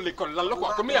dul dóor léegi kon lan la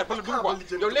quoi kon milliards fan la dugg quoi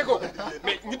yow lekkoo ko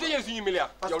mais ñu tëjee suñu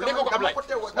milliards yow lekkoo ko Ablaye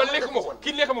man lekk ma ko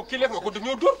kii lekk ma ko daf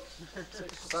ñoo dóor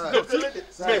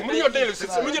mais mënuñoo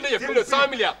dajale plus de 100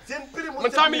 milliards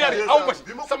man 100 milliards yi aw ma ci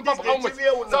sama papa aw ma ci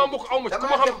sama mbokk aw ma ci ku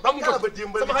ma xam amu ko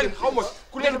sama xarit aw ma ci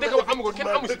ku nekk dëkk ba amu ko kenn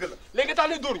amu ci léegi tax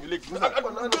ne dóor ñu léegi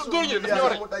dóor ñu daf ñoo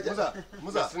rek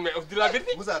Moussa mais on dit la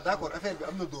vérité Moussa d'accord affaire bi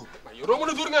am na dóor yow doo mën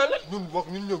a dóor nga la ñun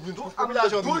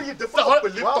population bi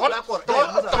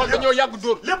taxal dañoo yàgg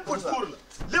dóor lépp dóor la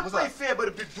léppay feebar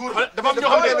bi dóor dafa am ñoo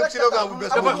xam ne slogan bu bees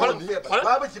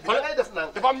baaba ji bi da ngay def nang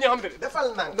dafa am ñoo xam ne defal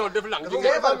nang non def lang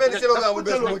dafa am benn slogan bu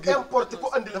bees bu génn importe ko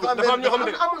andi dafa am ñoo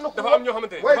xamante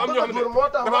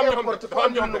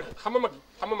xam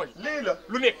nga mag lii la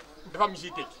lu nekk dafa am ñu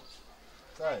siy tekki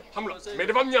xam la mais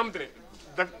dafa am ñoo xamante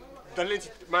ne dañ leen si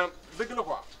maanaam dëgg la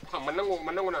quoi xam man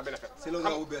nangu naa benn affaire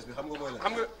slogan bu bees bi xam nga mooy la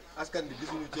xam nga askan bi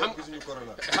gisuñu ceeb gisuñu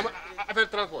corona xam nga affaire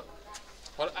transport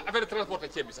wala affaire transport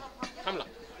ceeb bi sax xam la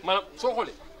maanaam soo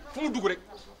xoolee fu mu dugg rek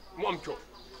mu am coow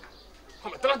xam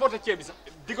nga transport ceeb bi sax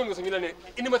diggoon nga sax ñu la ne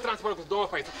indi ma transport ko doo ma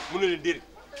fay sax mën na leen déedéet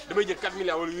damay jël 4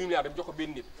 milliards wala 8 milliards dem jox ko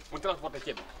benn nit mu transporter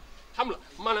ceeb bi xam la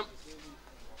maanaam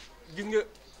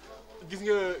gis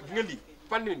nga lii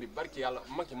pandémie bi barki yàlla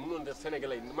mag yi mënoon def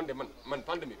Sénégalais yi man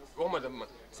pandémie bi waxuma def man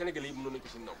Sénégalais yi mënoon nañu ko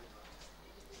si naw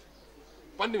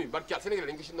pandémie bi barki yàlla Sénégalais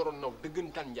dañu ko si naroon naw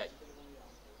dëggantaan njaay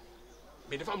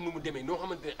mais dafa am nu mu demee noo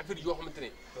xamante ne affaire yoo xamante ne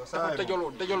dafa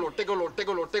tegaloo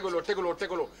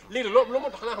léegi loo moo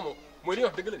tax xanaa xamoo mooy li nga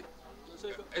wax dëgg la de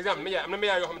exemple média am na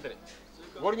média yoo xamante ne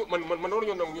waruñu man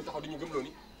waruñoo nangu ñu taxaw di ñu gëmloo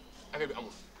ni affaire bi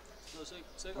amul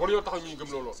waruñoo taxaw ñu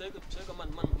gëmloo lool. c'est que man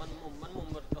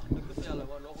moom wax dëgg yàlla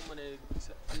waxuma ne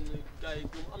am na gars yi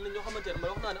am na ñoo xamante ne man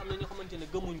wax naa ne am na ñoo xamante ne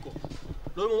gëmuñ ko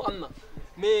loolu moom am na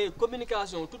mais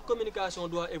communication toute communication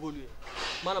doit évoluer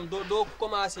maanaam doo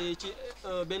commencer ci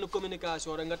benn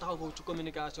communication rek nga taxaw ko ci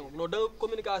communication non da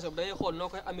communication bi da ngay xool noo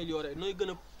koy améliorer nooy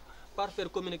gën a parfaire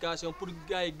communication pour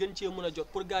gars yi gën cee mën a jot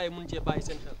pour gars yi mën cee bàyyi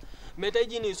seen xel mais tey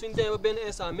jii nii suñ demee ba benn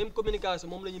instant même communication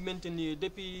moom la ñu maintenir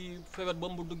depuis feebar ba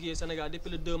mu duggee Sénégal depuis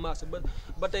le 2 mars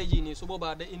ba tey jii nii su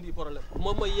boobaa day indi problème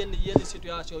moom mooy yenn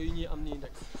situation yu ñuy am nii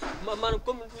rek maanaam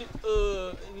comme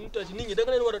nit ñi da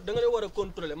nga leen war a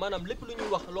contrôler maanaam lépp lu ñuy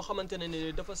wax loo xamante ne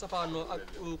ni dafa safaanoo ak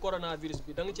coronavirus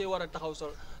bi da nga cee war a taxaw sa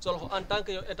loxo en tant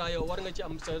que yow état yow war nga ci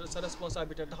am sa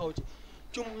responsabilité taxaw ci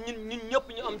ñun ñëpp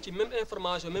ñu am ci même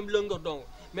information même longueur d'onde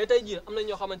mais tey jii am na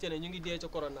ñoo xamante ne ñu ngi dee ca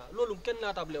corona loolu kenn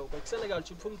naatable wu ko Sénégal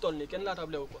ci fu mu toll nii kenn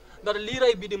naatable wu ko ndax lii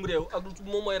rey bitim réew ak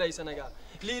moom mooy rey Sénégal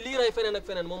lii rey feneen ak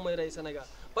feneen moom mooy rey Sénégal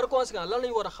par conséquent lan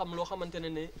lañu war a xam loo xamante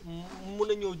ne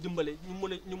mun a ñëw dimbale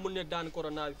ñu mun a daan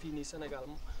corona bi fii nii Sénégal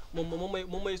moom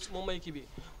mooy kii bi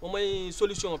moom mooy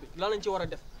solution bi lan lañ ci war a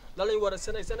def lan lañ war a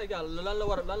Sénégal lan la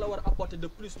war a apporter de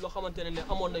plus loo xamante ne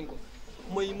amoon nañ ko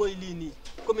mooy lii nii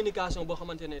communication boo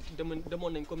xamante ne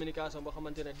demoon nañ communication boo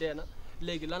xamante ne dee na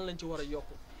léegi lan lañ ci war a yokk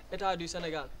état du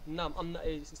Sénégal naam am na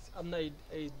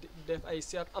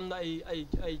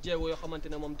ay jéego yoo xamante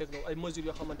ne moom teg na ay mesures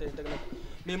yoo xamante ne teg na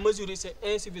mais mesures yi c'est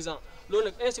insuffisant loolu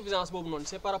nag insuffisance boobu noonu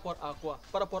c'est par rapport à quoi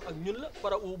par rapport ak ñun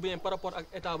la ou bien par rapport ak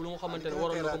état bi lu nga xamante ne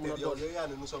waroon na ko mën a doon. yow yaa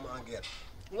ne nous sommes en guerre.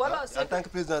 voilà en tant que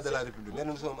président de la République nee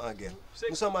na nous sommes en guerre.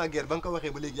 nous sommes en guerre ba nga ko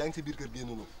waxee ba léegi yaa ngi si biir kër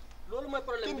génn loolu mooy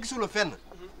problème kenn gisuloo fenn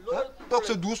toog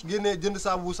sa douche génnee jënd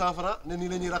saabu bu 100 francs ne nii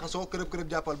la ñuy raxasoo kërëb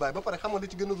jàppal baay ba pare xam nga li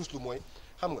ci gën a ruslu mooy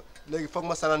xam nga léegi foog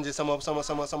ma saranje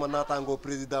sama naataangoo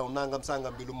président nangam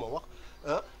sangam bi lu ma wax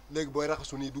léegi booy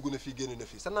raxasu nii dugg na fii génn na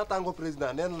fii sa naataangoo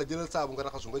président nee na la jëlal saabu nga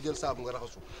raxasu nga jël saabu nga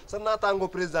raxasu sa naataangoo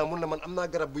président mun na man am naa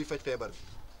garab buy faj feebar bi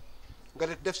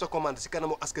nga def sa commande si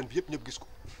kanamu askan bi yëpp ñëpp gis ko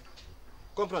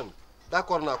comprendre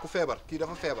d'accord naa ku feebar kii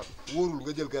dafa feebar wóorul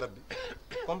nga jël garab bi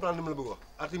comprendre li ma la bëgg wax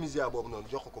artémisia boobu noonu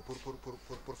jox ko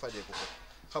pour fajee ko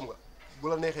xam nga bu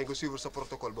la neexee nga suivre sa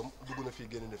protocole ba dugg na fii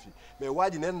génn na fii mais waa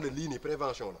ji neen la lii nii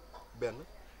prévention la benn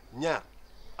ñaar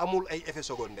amul ay effets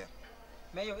secondaires.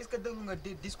 mais yow est-ce que déglu nga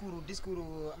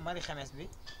discours Marie Khemesse bi.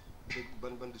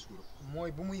 ban discours.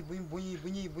 mooy bu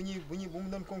mu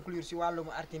doon conclure si wàllum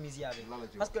artémisia bi.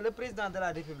 parce que le président de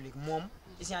la République moom.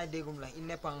 isient déggum la il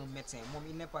n'est pas un médecin moom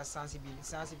il n'est pas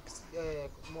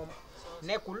moom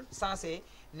nekkul censé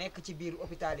nekk ci biir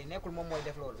hôpital yi nekkul moom mooy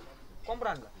def loolu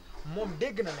comprendre nga moom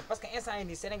dégg na ne parce que instant yi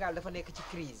nii Sénégal dafa nekk ci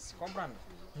crise comprendre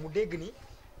nga mu dégg ni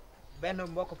benn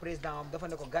mbokk président am dafa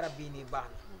ne ko garab bii nii baax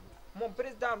na moom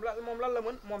président moom lan la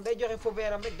mën moom day joxe feu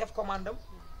vert am rek def commande am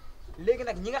léegi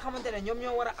nag ñi nga xamante ne ñoom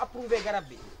ñoo war a approuver garab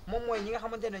bi moom mooy ñi nga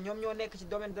xamante ne ñoom ñoo nekk ci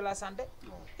domaine de la santé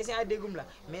isient déggum la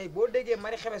mais boo déggee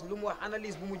Marie Khemesse lu mu wax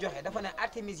analyse bu mu joxe dafa ne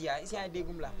artémisia isient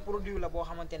déggum la produit la boo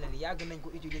xamante ne ni yàgg nañ ko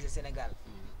utiliser Sénégal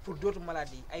pour d'autres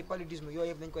maladies ay paludisme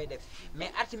yooyu yëpp dañ koy def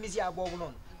mais artémisia boobu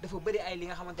noonu dafa bëri ay li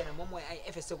nga xamante ne moom mooy ay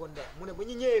effets secondaires mu ne ba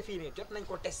ñu ñëwee fii nii jot nañ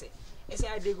ko testé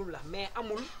isient déggum la mais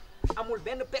amul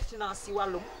benn pertinence si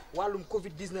wàllum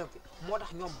Covid 19 bi moo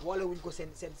tax ñoom boolewuñ ko seen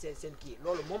kii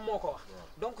loolu moom moo ko wax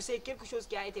donc c'est quelque chose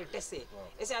qui a été testé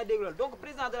isient dégg loolu donc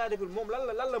président de la République moom lan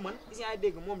la mën isient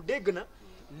dégg moom dégg na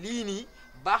lii nii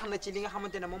baax na ci li nga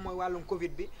xamante ne moom mooy wàllum Covid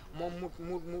bi moom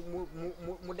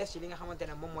mu def ci li nga xamante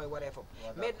ne moom mooy waree foofu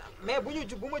mais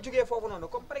bu ma jugee foofu noonu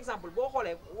comme par exemple boo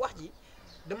xoolee wax ji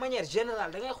de manière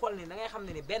générale da ngay xool ni da ngay xam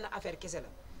ne ni benn affaire kese la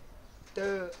te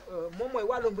moom mooy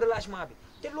wàllum relâchement bi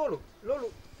te loolu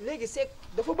léegi c'est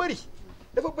dafa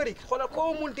bëri xoolal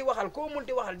koo munti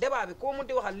waxal débat bi koo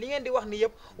munti waxal li ngeen di wax ni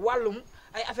yëpp wàllum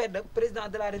ay affaire de président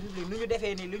de la République lu ñu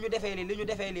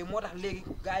defee lii moo tax léegi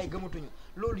gars yi gëmatuñu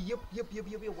loolu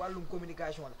yëpp wàllum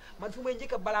communication la man fu may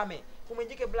njëkk a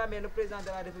blâmer le président de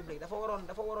la République dafa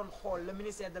waroon xool le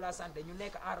ministère de la santé ñu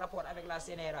nekk en rapport avec la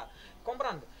CNRA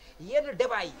comprendre yenn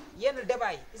débat yi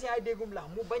ici ay déggum la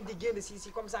mu bañ di génn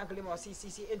si comme sànq li ma wax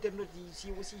si internet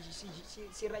yi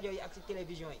si rajo yi ak si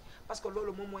télévision yi parce que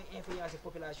loolu moom mooy influencer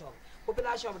population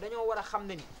bi dañoo war a xam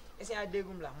ne ni ici ay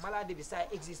déggum la maladie bi ça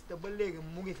existe ba léegi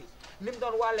mu ngi fi ni mu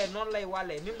doon wàllee noonu lay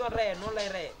wàllee ni mu doon reyee noonu lay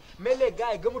reyee mais léegi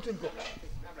gars yi gëmatuñ ko.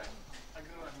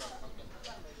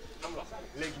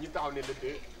 léegi ñu taxaw ne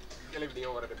le élèves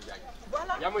dañoo war a dem jàng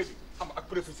voilà yaa may di xam ak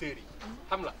professeurs yi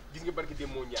xam la gis nga barki dem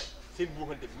moo njaay seen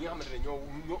buuxante bi ñi nga xamante ne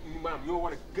ñoo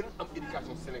war a gën a am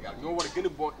éducation Sénégal ñoo war a gën a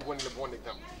wane le bon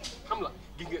exemple xam la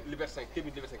gis nga Liberté 5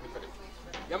 tamit Liberté 5 bi fa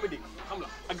def yaa ma dégg xam la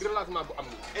ak relancement bu am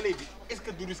ni élèves yi est-ce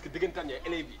que du risque dëggantaan yaay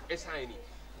élèves yi instant yi nii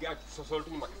gaa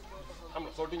soltuñu mag xam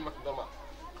la soltuñu mag normal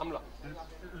xam la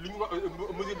lu ñu wax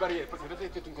mesure barrière parce que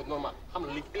respecté tuñ ko normal xam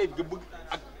la léegi élèves nga bëgg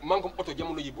ak manquem oto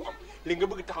jamono yi bu am léegi nga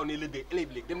bëgg taxaw ne le deux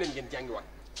élèves léegi dem leen ngeen jàngiwaat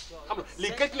xam la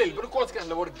léegi calculer ba conséquence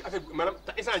la war a affaire bi maanaam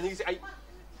te instant ñi ngi si ay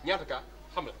ñaata cas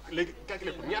xam nga léegi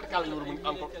calculer pour ñaata cas la ñu war a mën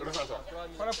encore recensé waat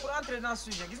voilà pour entrer dans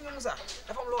ce sujet gis nga Moussa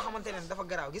dafa am loo xamante ne dafa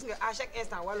garaaw gis nga à chaque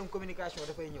instant wàllum communication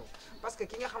dafay ñëw parce que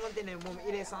ki nga xamante ne moom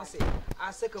il est censé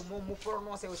à ce que moom mu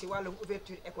prononcé aussi wàllum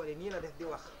ouverture école yi nii la def di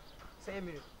wax 5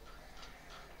 minutes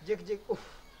jékki-jékki ouf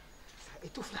ça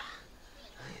étouffe là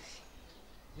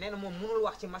nee na moom mënul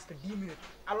wax ci masque 10 minutes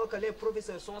alors que les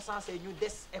professeurs sont censés ñu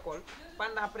des école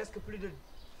pendant presque plus de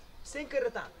 5 heures de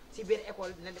temps si biir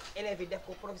école ne élèves yi def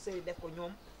ko professeurs yi def ko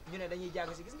ñoom ñu ne dañuy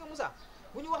jàng si gis nga Moussa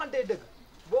bu ñu waxantee dëgg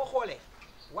boo xoolee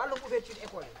wàllum ouverture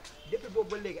école yi depuis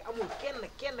boobu ba léegi amul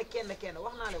kenn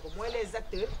wax naa leen ko mooy les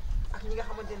acteurs ak ñi nga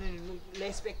xamante ne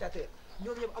les spectateurs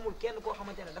ñoom ñëpp amul kenn koo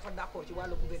xamante ne dafa d'accord ci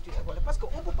wàllum ouverture école parce que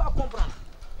on peut pas comprendre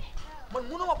man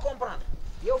mënuma comprendre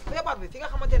yow feebar bi fi nga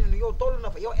xamante ne yow toll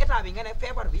na fa yow état bi nga ne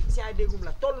feebar bi essient déggum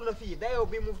la toll na fii dayoo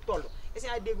bi mu toll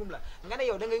essient déggum la nga ne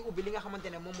yow da ngay ubbi li nga xamante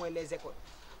ne moom mooy les écoles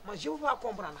man je veux pas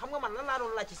comprendre xam nga man lan laa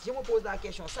doon laaj je me pose la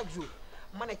question chaque jour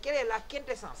ma ne quelle est la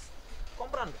quintessence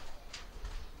comprendre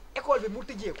nga école bi mu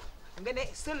tëjee ko nga ne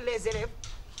seuls les élèves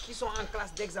qui sont en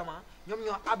classe d'examen ñoom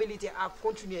ñoo habilité à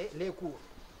continuer les cours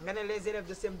nga ne les élèves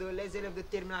de CM2 les élèves de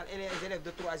terminale et les élèves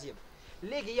de troisième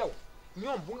léegi yow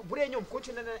ñoom bu dee ñoom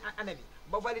continuer na année bi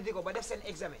ba valider ko ba def seen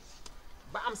examen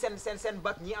ba am seen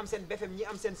bac ñi am seen BFM ñi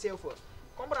am seen CFEE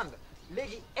comprendre nga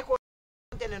léegi école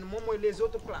xamante ne moom mooy les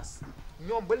autres classes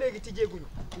ñoom ba léegi ci jéeguñu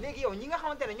léegi yow ñi nga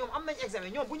xamante ne ñoom am nañ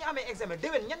examen ñoom bu ñu amee examen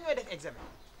déwén ñan ñooy def examen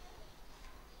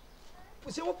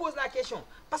je me pose la question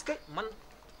parce que man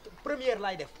première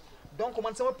laay def donc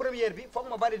man sama première bi foog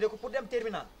ma valider ko pour dem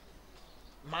terminal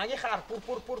maa ngi xaar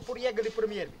pour yeggali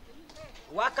première bi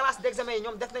waa classe d'examen yi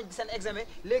ñoom def nañ seen examen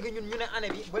léegi ñun ñu ne année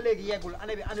bi ba léegi yeggul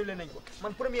année bi annulé nañ ko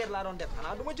man première laa doon def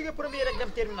xanaa du ma jógee première rek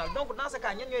dem terminal donc dans ce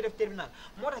cas ñen ñooy def terminal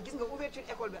moo tax gis nga ouverture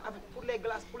école bi pour les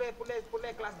classes pour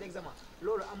les classes d'examen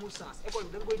loolu amul sens école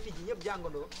bi da nga koy tijji ñëpp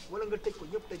jàngandoo wala nga tëj ko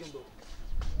ñëpp tëjandoo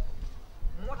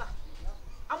moo tax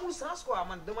amul sens quoi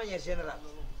man de manière générale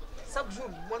chaque jour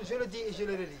man je le dis et je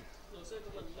le redis.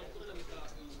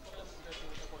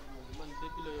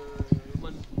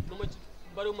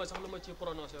 bariwuma sax lu ma ci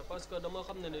prononcé parce que dama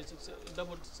xam ne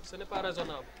d'abord ce n'est pas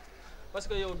raisonnable parce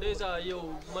que yow déjà yow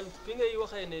man fi ngay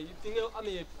waxee ne fi nga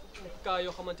amee cas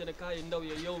yoo xamante ne cas yu ndaw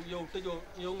yow tëjoo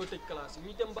yow nga tëj classe yi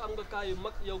ñu dem ba am nga cas yu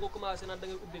mag yow nga commencé naan da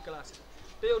ngay ubbi classe yi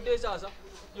te yow déjà sax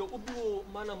yow ubbiwoo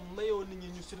maanaam mayoo nit ñi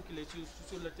ñu circuler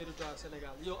sur le territoire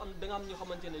Sénégal yow da nga am ñoo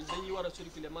xamante ne dañuy war a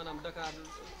circuler maanaam Dakar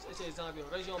et ses environs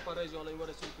région par région lañu war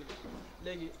a circuler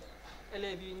léegi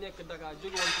élèves yi nekk Dakar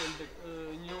jóge woon seen dëkk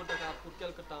ñëw Dakar pour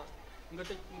quelque temps nga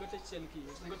tëj seen kii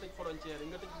nga tëj frontière yi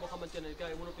nga tëj boo xamante ne gars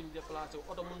yi mënatuñu déplacé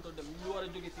oto mënatu dem ñu war a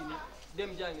jóge fii nii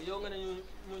dem jàngi yow nga ne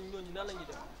ñooñu nan la ñuy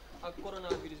def ak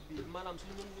coronavirus bi maanaam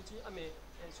suñu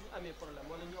amee problème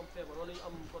wala ñu am feebar wala ñu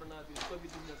am coronavirus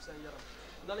Covid 19 seen yaram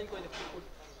nan lañ koy def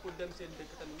pour dem seen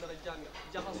dëkk tamit nar a jàng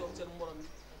jaxasoo seen morom yi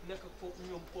nekk foofu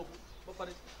ñoom foofu ba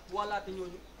pare walaate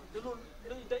ñooñu te loolu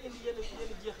day indi yenn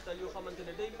jeexital yoo xamante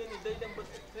ne day mel ni day dem ba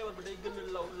feebar bi day gën a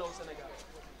law Sénégal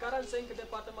 45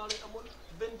 départements lañu amoon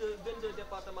 22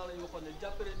 départements lañu waxoon ne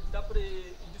d'après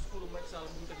discours Macky Sall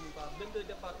bu mu def nii baax 22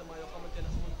 départements yoo xamante ne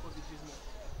amoon Covid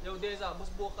 19 yow déjà bés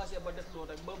boo xasee ba def loolu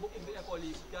rek ba ubbi école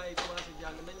yi gars yi commencé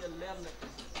jàng nañ leen leer ne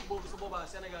su boobaa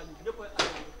Sénégal yi ñëpp ay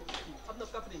kii am na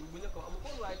Kaffrine bu njëkk amu ko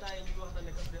waaye temps yi ñu wax na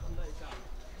ne Kaffrine am na ay cas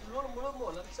loolu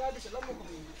moo la c'est-à-dire que lan moo ko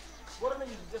fi indi war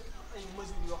nañu def ay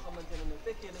mesures yoo xamante ne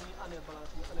fekkee dañuy année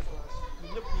blanche ñu année blanche ñu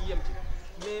ñëpp ñu yem ci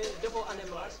mais defoo année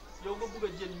blanche yow nga bëgg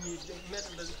a jël ñii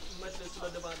mettre sur le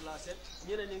devant de la scène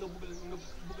ñeneen ñi nga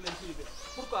bëgg leen privé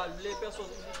pourquoi les personnes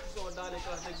qui sont dans les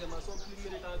classes d'examen sont plus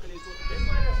méritants que les autres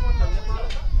personnes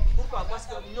pourquoi parce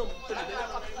que ñoom tamit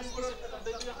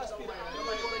dañoo aspiré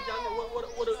war a jàng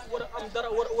war a am dara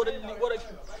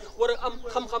war a am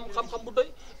xam-xam bu doy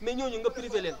mais ñooñu nga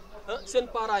privé leen seen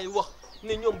parents yi wax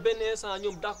ne ñoom benn instant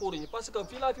ñoom d'accord ñu parce que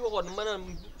fii laa fi waxoon maanaam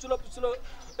su la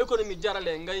économie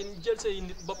jaralee ngay jël say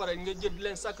nit ba pare nga jël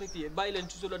leen sacrifier bàyyi leen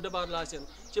ci sur le devant de la scène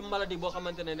ci maladie boo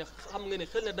xamante ne xam nga ne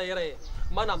xel ne day reyee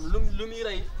maanaam lu muy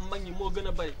rey mag ñi moo gën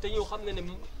a bari te ñëw xam nga ne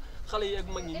xale yi ak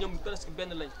mag ñi ñoom presque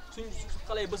benn lañ suñ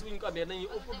xale yi bés bu ñu ko amee dañuy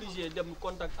obligé dem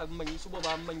contact ak mag ñi su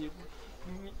boobaa mag ñi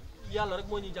yàlla rek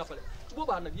moo ñuy jàppale su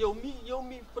boobaa nag yow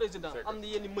mi président am na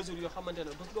yenn mesures yoo xamante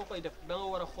ne boo koy def da nga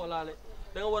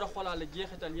war a xoolaale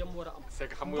jeexital yam war a am. c'est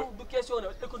que xam nga du question ne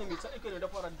économie sax économie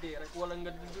dafa war a dee rek wala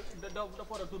nga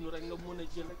dafa war a dund rek nga mën a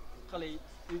jël xale yi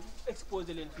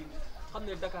exposé leen fii nii xam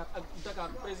ne Dakar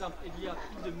par exemple il y a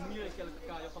plus de 1000 et quelques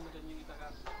cas yoo xamante ne ñu ngi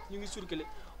Dakar ñu ngi circulé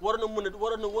waroon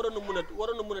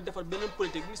na mën a defar beneen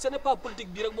politique ce n'est pas politique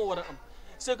bii rek moo war a am.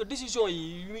 c'est que décision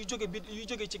yi yuy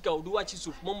jóge ci kaw du wàcc ci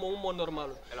suuf moom moo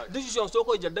normal décision soo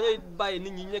koy jël da ngay bàyyi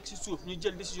nit ñi nekk ci suuf ñu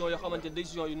jël décision yoo xamante ne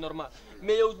décision yu normal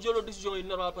mais yow jëloo décision yu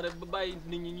normal pare ba bàyyi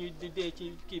nit ñi ñuy di dee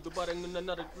ci kii ba pare na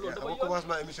nar loolu dafa yéeme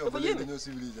commencement émission ba léegi dañoo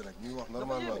civilisé nag ñuy wax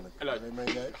normalement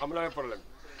nag xam nga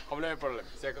problème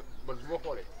c'est que man bu ma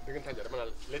xoolee diggante Tandiara dama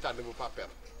naan l'état ne veut pas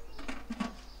perdre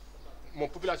moom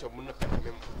population bi mën na perdre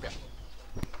même perdre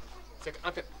c'est que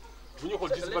en fait bu ñu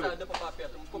xool gis nga l'état dafa pas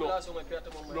perte population mooy perte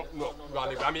moom mooy.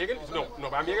 non ba am yéegal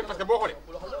ba am yéegal parce que boo xoolee.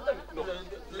 non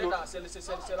l'état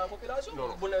c'est la population.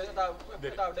 non bu ne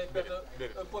état day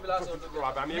perte population.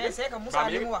 waaw ba am yéegal mais c'est que Moussa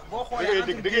li mu wax boo xoolee.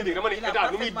 da ngay dégg dama ne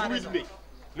état nu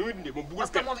muy dundee moom bëggul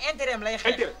parce que moom intérêt lay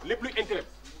xeex. intérêt lépp luy intérêt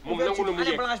moom nangu na mu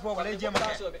yegg blanche boobu lay jéem a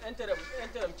xeex. population bi intérêt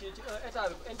ci état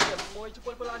bi intérêt mooy ci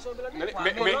population bi la nekk.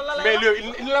 mais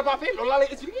loolu il ne l'a pas fait loolu laa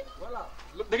lay expliquer. voilà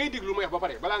da ngay dégg lu ma wax ba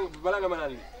pare balaa nga mën a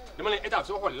lii dama ne état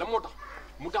soo xoolee lan moo tax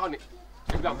mu taxaw ne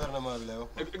gouvernement bi lay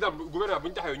wax exemple gouvernement bu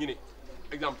ñu taxawee ñu ne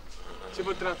exemple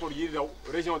chauffeur transport yi daw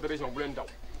région de région bu leen daw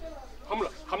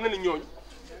xam na ni ñooñu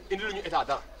indi lu ñu état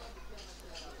dara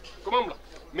comme am la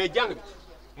mais jàng bi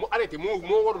mu arrêté moo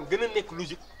waroon gën a nekk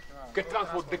logique que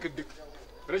transport dëkk ak dëkk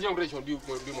région du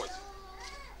mooy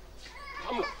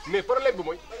xam la mais problème bi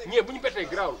mooy ñee bu ñu pertee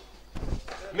garaawul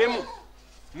mais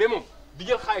moom di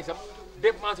jël xaalisam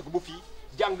dépensé ko ba fii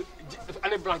jàng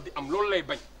année blanche di am loolu lay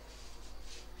bañ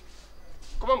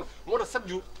comme am la moo tax chaque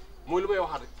jour mooy lu may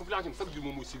waxaat rek population chaque jour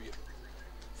moom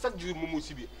mooy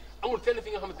subir amul fenn fi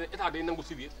nga xamante ne état day nangu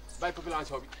subir bàyyi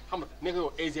population bi xam nga nekk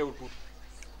yow aisé wul tuuti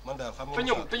man daal xam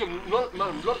nga te ñoom noonu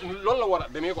maanaam loolu la war a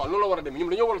demee quoi loolu la war a demee ñoom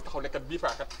dañoo war a taxaw ne kat bii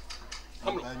faakat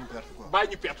xam la bàyyi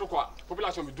ñu perte quoi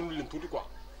population bi dund leen tuuti quoi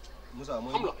Moussa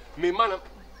mooy xam la mais maanaam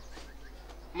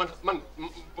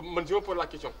man je me pose la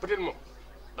question peut-être moom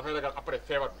dafay ragal après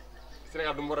feebar bi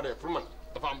Sénégal du mu war a def pour man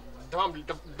dafa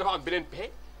am beneen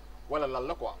pexe wala lan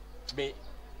la quoi mais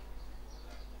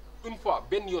une fois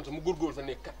benn yoon sax mu góorgóorlu sax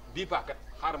ne kat bii paa kat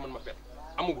xaaral man ma perte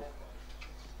amagul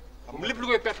lépp lu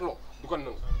koy perte loo du ko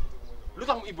nangu lu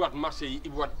tax mu ibbiwaat marché yi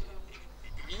ibbiwaat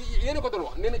yéen a ko doon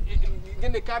wax nee na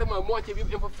ngeen ne carrément moitié bi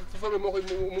yëpp informé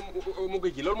moo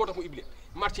koy ji loolu moo tax mu ibbi leen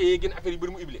marché yi gën affaire yi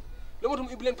bëri mu ibbi leen loolu moo tax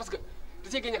mu ibbi leen parce que da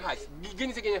see gagné xaalis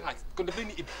gagné see gagné xaalis kon daf leen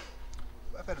di ibbi.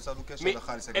 affaire bi sax du question de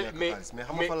xaalis ak ñàkk xaalis mais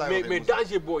xam nga fa laay waxee mais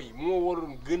danger booy yi moo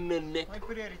waroon gën a nekk. mooy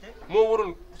priorité. moo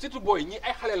waroon surtout booy yi ñii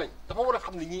ay xale lañ dafa war a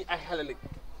xam ne ñii ay xale lañ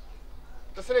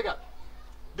te Sénégal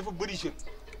dafa bëri jeune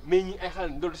mais ñii ay xale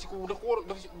lañ loolu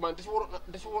da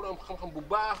si war a am xam-xam bu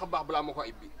baax a baax balaa moo ko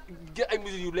ibbi jël ay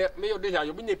mesures yu leer mais yow déjà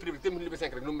yow bu ñu nee privé terme Liberté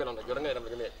 5 rek nu mu meloon rek yow da ngay dem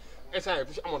rek ne instant yii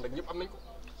bu si amoon rek ñëpp am nañ ko.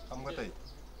 xam nga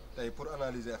tey pour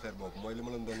analyser affaire boobu mooy li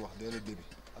ma leen doon wax dès le début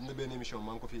am na benn émission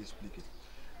maa ngi ko fi expliqué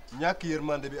ñàkk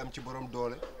yërmande bi am ci borom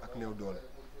doole ak néew doole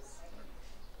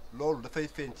loolu dafay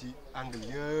feeñ ci angle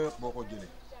yëpp boo ko jëlee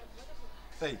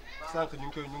tey sànq ñu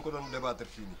ngi ko doon débattre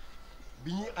fii nii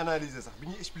bi ñuy analyser sax bi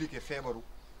ñuy expliquer feebaru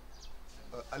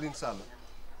Alioune Sall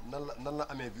nan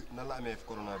la amee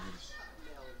coronavirus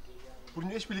pour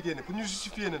ñu expliquer ne pour ñu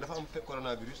justifier ne dafa am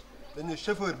coronavirus dañ ne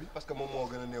chauffeur bi parce que moom moo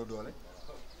gën a néew doole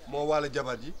moo wàll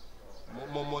jabar ji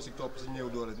moom moo si topp si néew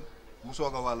doole bi mu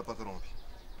soog a wàll patron bi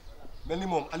mel ni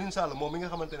moom Alioune Sall moom mi nga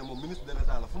xamante ne moom ministre de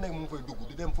l'État la fu nekk mu ngi fay dugg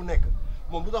di dem fu nekk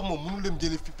moom lu tax moom mënul dem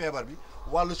jëli fi feebar bi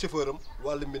wàllu chauffeur am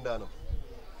wàllu mbindaanam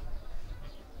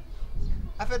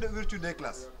affaire de ouverture des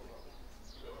classes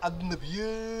adduna bi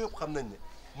yëpp xam nañ ne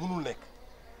mënul nekk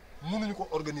mënuñu ko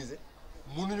organiser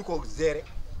mënuñu ko gérer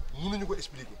mënuñu ko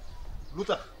expliquer lu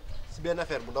tax si benn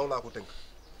affaire bu ndaw laa ko tënk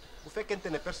bu fekkente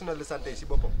ne personnel de santé yi si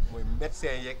boppam mooy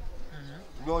médecin yeeg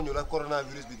ñooñu la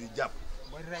coronavirus bi di jàpp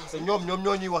te ñoom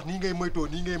ñoo ñuy wax nii ngay moytoo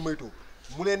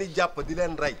mu leen di jàpp di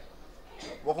leen rey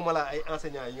waxuma laa ay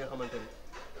enseignants yi nga xamante ne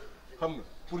xam nga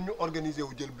pour ñu organiser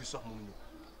wu jël bus sax mënuñu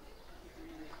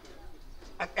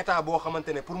ak état boo xamante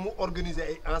ne pour mu organiser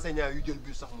ay enseignants yu jël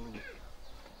bus sax mënuñu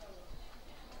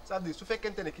c'est-à-dire su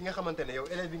fekkente ne ki nga xamante ne yow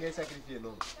élèves yi ngay sacrifier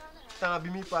noonu temps bi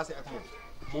muy passé ak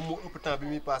moom moo ëpp temps bi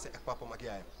muy passé ak papam ak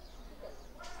yaayam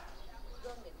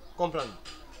comprendre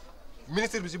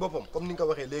ministre bi si boppam comme ni nga ko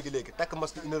waxee léegi takk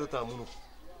masque une heure de temps mënu ko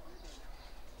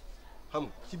xam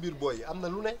nga ci biir booy yi am na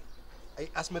lu ne ay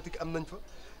asthmatique am nañ fa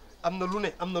am na lu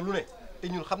ne te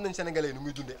ñun xam nañ sénégalais nu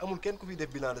muy dundee amul kenn ku fi def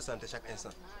bilan de santé chaque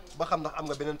instant ba xam ndax am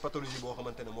nga beneen pathologie boo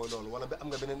xamante ne mooy loolu wala am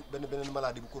nga beneen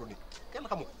maladie bu chronique kenn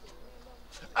xamu ko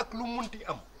ak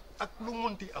lu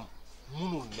munti am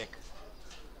munul nekk.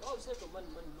 waaw c'est que man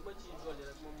lu ma ci dolli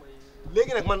rek moom mooy.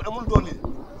 léegi nag man amul dolli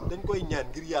dañ koy ñaan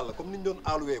ngir yàlla comme ni ñu doon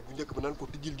aaluwee bu njëkk ba naan ko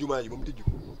tijjil jumaa ji ba mu tijji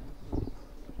ko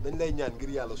dañ lay ñaan ngir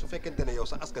yàlla su fekkente ne yow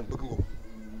sa askan bëgg nga ko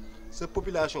sa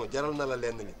population jaral na la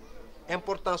lenn li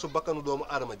importance su bakkanu doomu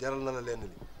aadama jaral na la lenn li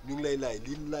ñu ngi lay laay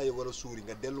lii laay war a suuri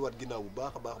nga delluwaat ginnaaw bu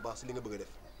baax a baax si li nga bëgg a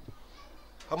def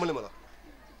xam nga li ma la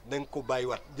da nga ko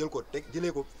bàyyiwaat jël ko teg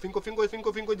jëlee ko fi nga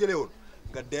ko jëlee woon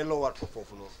nga delloowaat ko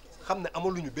foofu noonu xam ne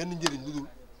amaluñu benn njëriñ lu dul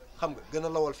xam nga gën a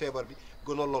lawal feebar bi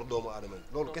gën a lor doomu aadama yi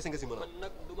loolu kese nga si mën a. man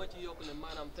nag du ma ci yokk ne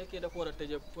maanaam fekkee dafa war a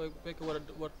tëjee fekkee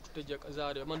war tëjee ak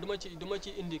genre yooyu man du ma ci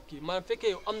indi kii maanaam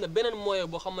fekkee am na beneen moyen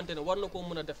boo xamante ne war na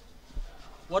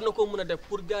koo mën a def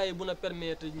pour gars yi mën a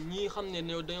permettre ñi xam ne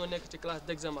dañoo nekk ci classe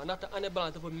d'examen ndaxte année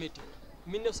blanche dafa métti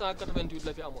 1988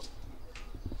 la fi amoon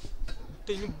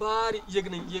te ñu baari yëg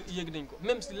nañ ko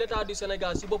même si l'état du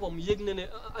Sénégal si boppam yëg na ne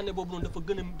année boobu noonu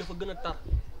dafa gën a tar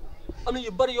am na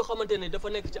yu bari yoo xamante ne dafa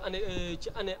nekk ci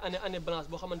année blanche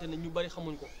boo xamante ne ñu bari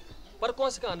xamuñ ko par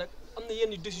conséquent nag am na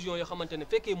yenn décision yoo xamante ne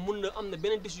fekkee am na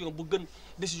beneen décision bu gën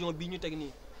décision bii ñu teg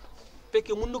nii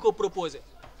fekkee mun na ko proposer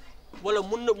wala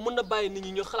mun na bàyyi nit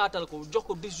ñi ñu xalaatal ko jox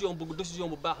ko décision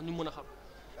bu baax ñu mën a xam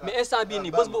mais instant bii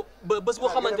nii bés boo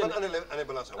xamante ne année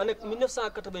blanche année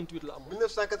 1988 la am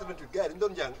 1988 gars yi dañu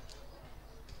doon jàng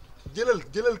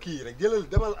jëlal kii rek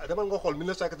demal nga xool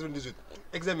 1998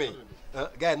 examen yi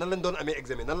gars yi nan lañ doon amee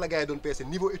examen nan la gars yi doon peese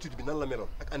niveau étude bi nan la meloon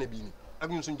ak année bii nii ak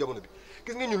ñun suñu jamono bi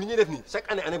gis nga ñun li ñuy def nii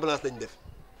chaque année blanche lañ def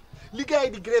li gars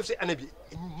yi di grève si année bi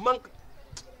manque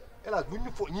hélas buñ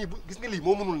ñu gis nga lii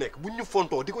moo mënul nekk buñ ñu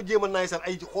fontoo di ko jéem a naay sal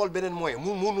ay xool beneen moyen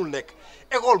mënul nekk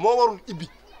école moo warul ibbi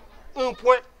un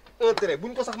point un trait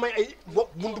buñ ko sax may ay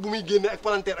bunt bu muy génne ak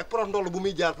palanteer ak porox ndoll bu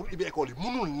muy jaar pour ibbi école yi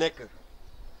mënul nekk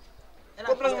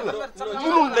comprendre nga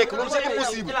mënul nekk loolu c'est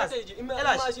impossible.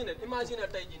 imagine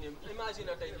tey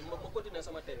jii ma continuer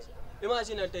sama thèse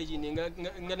imagine tey jii nii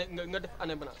nga def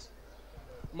année blanche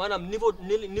maanaam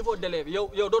niveau d'élèves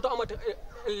yow dootoo amati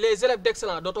les élèves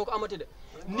d'excellence dootoo ko amati de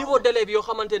niveau d'élèves yoo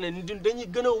xamante ne dañuy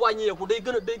gën a wàññeeku day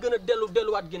gën a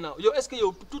delluwaat ginnaaw yow est-ce que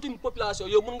yow toute une population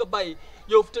yow mun nga bàyyi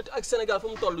yow ak Sénégal fu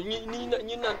mu toll ñi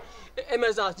naan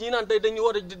émergence ñi naan dañu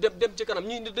war a dem ci kanam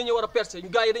ñi dañu war a percer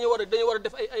gars yi dañu war a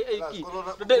def ay kii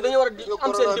dañu war a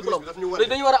am seen diplôme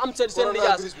dañu war a am seen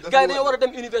lijaas gars yi dañu war a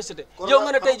dem université yow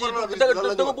nga ne tey jii da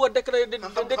nga bëgg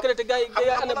a décréter gars yi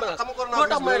année blanche loolu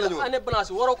tax ma ne la année blanche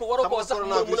waroo ko sax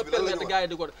mën a permettre gars yi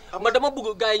di ko def ma dama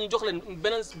bëgg gars yi ñu jox leen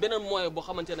beneen moyen boo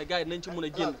xamante ne gars yi nañ ci mën a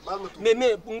génn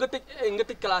mais nga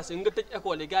tëj classe yi nga tëj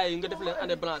école yi gars yi nga def leen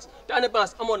année blanche te année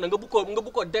blanche amoon na nga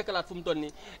bëgg koo déclarer fu mu toll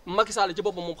nii Macky Sall ci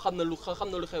boppam moom xam na lu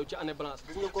xew ci année blanche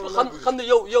xam ne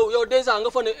yow déjà nga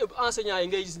fa ne enseignants yi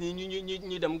ngay gis nii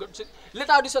ñuy dem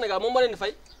l'état du Sénégal moom ma leen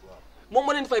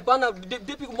di fay pendant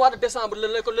depuis mois de décembre la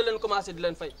leen commencé di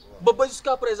leen fay ba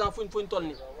jusqu'à présent fuñ toll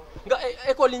nii nga ay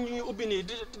école yi ñuy ubbi nii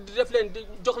di def leen di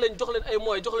jox leen ay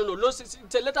moyens jox leen loolu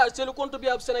c'est l'état c'est le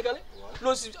contribuable sénégalais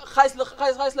loolu si xaalis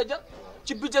la jar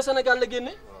ci budget Sénégal la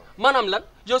génne maanaam lan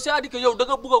yow c'est-à-dire que yow da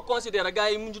nga bëgg a considérer gars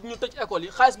yi ñu tëj école yi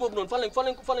xaalis boobu noonu fan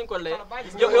lañ ko layee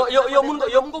yow mun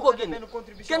nga koo génne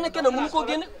kenn mënu koo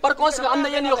génne par conséquent am na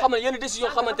yenn yoo xam ne yenn décision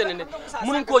yoo xamante ne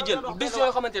mënuñ koo jël décision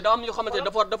yoo xamante ne da am yoo xamante ne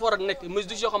dafa war a nekk mais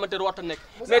décision yoo xamante ne war a nekk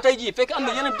mais tey jii fekk am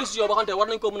na yeneen décision boo xamante ne war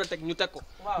nañ koo mën a teg ñu teg ko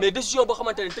mais décision boo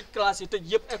xamante ne tëj classe yi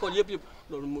tëj yëpp école yëpp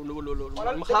loolu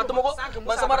ma xalaatuma ko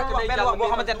man sama rakk day jàng boo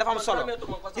xamante ne dafa am solo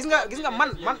gis nga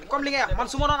man comme li ngay wax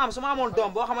man su ma amoon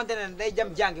doom boo xamante ne day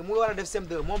jëm jàngi mu war a def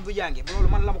CM2 moom du jàngi loolu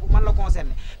man la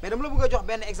concerné mais dama la bëgg a jox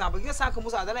benn exemple gis nga sànq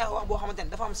Moussa da lay wax boo xamante ne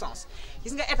dafa am sens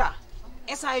gis nga état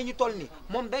instant yi ñu toll nii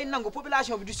moom day nangu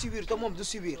population bi du subir te moom du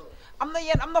subir am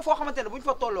na foo xamante ne bu ñu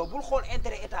fa tolloo bul xool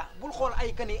intérêt état bul xool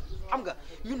ay kani am nga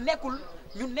ñun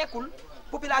nekkul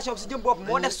population bi si jëm bopp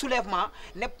moo def soulèvement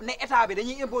ne état bi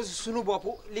dañuy imposer suñu bopp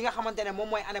li nga xamante ne moom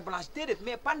mooy année blanche déedéet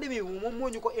mais pandémie bi moom moo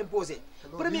ñu ko imposer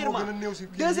premièrement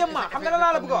deuxièmement xam nga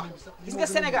la bëgg a wax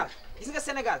gis nga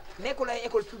Sénégal nekkul ay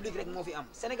école publique rek moo fi am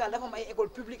Sénégal dafa am ay école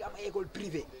publique am ay école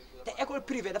privée te école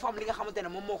privée dafa am li nga xamante ne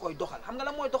moom moo koy doxal xam nga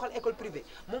la mooy doxal école privée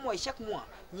moom mooy chaque mois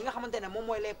ñi nga xamante ne moom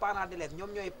mooy les parents d'élèves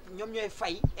ñoom ñooy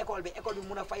fay école bi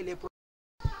mun a fay les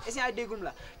est-ce que ay déggum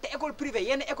la te école privée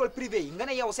yenn école privée yi nga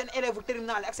ne yow seen élève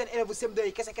terminale ak seen élève CM2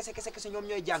 yi kese ñoom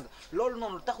ñooy jàng loolu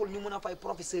noonu taxul ñu mën a fay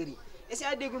professeurs yi est-ce que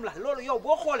ay déggum la loolu yow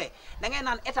boo xoolee da ngay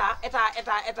naan état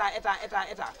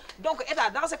donc état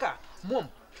dans ce cas moom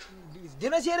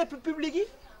dina gérer public yi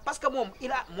parce que moom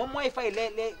moom mooy fay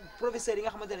les professeurs yi nga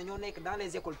xamante ne ñoo nekk dans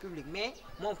les écoles publiques mais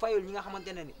moom fayul ñi nga xamante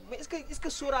ne ni mais est-ce que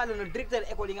sóoraale na directeur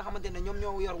école yi nga xamante ne ñoom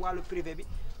ñoo yor wàllu privé bi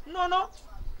non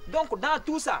donc dans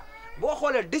tout ça boo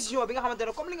xoolee décision bi nga xamante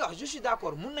ne comme li nga wax je suis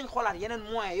d'accord mun nañ xoolaat yeneen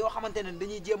moyens yoo xamante ne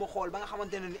dañuy jéem a xool ba nga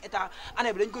xamante ne ni état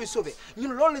année bi dañ koy sauver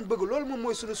ñun loolu lañ bëgg loolu moom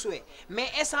mooy suñu souhait mais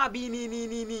instant bii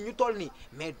nii ñu toll nii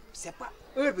mais c'est pas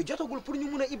heure bi jotagul pour ñu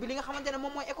mun a ibbi li nga xamante ne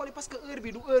moom mooy école yi parce que heure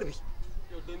bi du heure bi.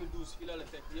 yow 2012 fii la la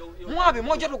fekk yow mois bi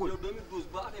moo jotagul. yow 2012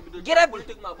 ba affaire bi grève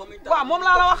politiquement ba muy waaw moom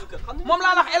laa la wax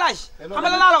El Hadj xam nga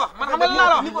la laa la wax man xam nga la laa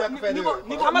la wax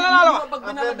xam nga la laa la wax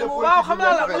waaw xam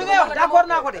nga la li ngay wax d'accord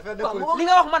naa ko de li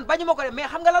nga wax man bañu ma ko de mais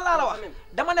xam nga la laa la wax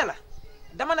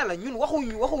dama ne la ñun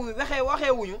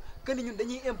waxeewuñu que ni ñun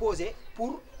dañuy imposer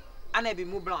pour année bi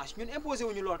mu blanche ñun imposer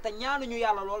wuñu lool te ñaanuñu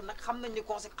yàlla lool nag xam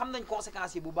nañ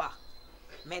conséquences yi bu baax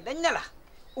mais dañ ne la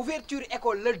ouverture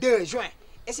école le 2 juin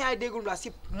essayant déggul la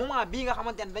si moment bii nga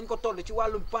xamante ne dañ ko toll ci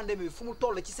wàllum pandémie bi fu mu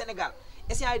toll ci Sénégal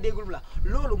essayant déggul la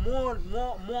loolu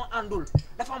moo àndul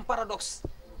dafa am paradoxe.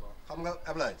 xam nga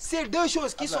Ablaye. c'est deux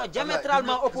choses qui sont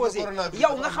diamétralement opposées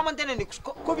yow nga xamante ne ni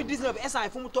Covid 19 bi instant yi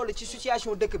fu mu toll ci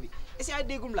situation dëkk bi essayant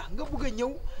déggul la nga bëgg a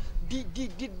ñëw di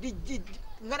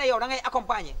nga ne yow da ngay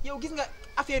accompagner yow gis nga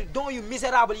affaire dons yu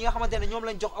misérable yi nga xamante ne ñoom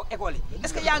lañ jox école yi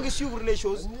est-ce que yaa ngi suivre les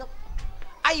choses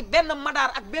ay benn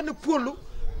madaar ak benn pôlu.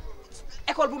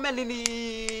 école bu mel ni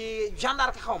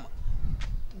gendarme xaw ma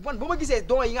man ba ma gisee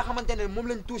dons yi nga xamante ne moom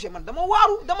lañ touché man dama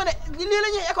waaru dama ne lii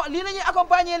la ñuy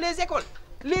accompagner les écoles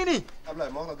lii nii.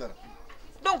 Ablaye moo wax la dara.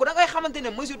 donc da ngay xamante ne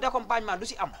mesure d'accompagnement du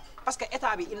si am parce que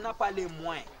état bi il n'a pas les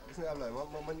moyens. gis nga Ablaye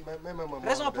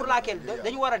raison pour laquelle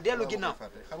dañu war a dellu ginnaaw.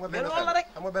 mais loolu la rek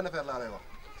xam nga benn affaire laa lay wax.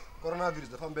 coronavirus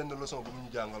dafa am benn leçon bu mu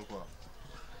ñu jàngal quoi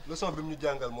leçon bi mu ñu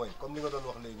jàngal mooy comme li nga doon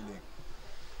wax léegi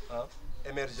ah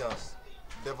émergence.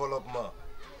 développement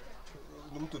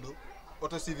nu mu tudd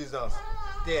autosuffisance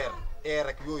terre air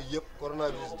rek yooyu yëpp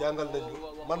coronavirus jàngal nañu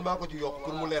man maa ko ci yokk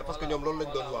pour mu leer parce que ñoom loolu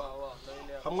lañ doon wax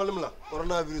xam nga lim la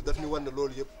coronavirus daf ñu wan ne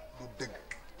loolu yëpp du dëgg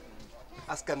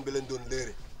askan bi lañ doon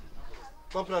léere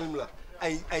comprendre lim la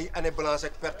ay année blanche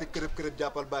ak perte kërëb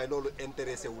jàppal bàyyi loolu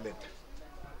intéressé wu leen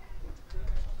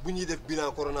bu ñuy def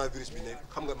bilan coronavirus bi ne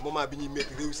xam nga moment bi ñuy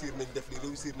métti réussir nañ def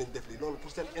li loolu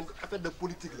pour seen affaire de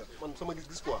politique la man sama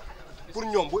gis-gis quoi pour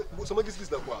ñoom bu sama gis-gis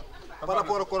la quoi par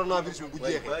rapport ak coronavirus bi bu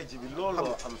jeexee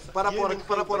par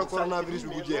rapport ak coronavirus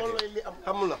bi bu jeexee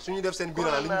xam la suñuy def seen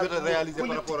bilan li ñu jot a réaliser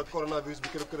par rapport ak coronavirus bi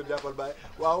kërëb jàppal bàyyi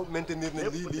waaw maintenir nañ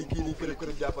lii kii nii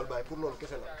kërëb jàppal bàyyi pour loolu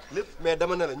kese la mais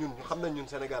dama ne la ñun xam nañ ñun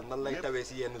Sénégal nan lay tawee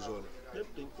si yenn zone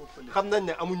xam nañ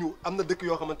ne am na dëkk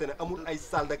yoo xamante ne amul ay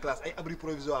salle de classe ay abri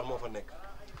provisoire moo fa nekk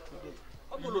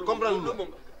comprendre nga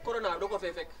corona da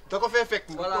ko fee fekk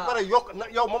ba pare yokk na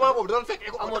yow moment boobu dafa fekk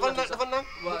dafa naan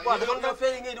waaw dafa naan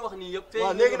fee yi ngay di wax nii yëpp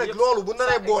waaw léegi nag loolu bu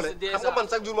naree boole xam nga man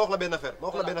chaque jour ma wax la benn affaire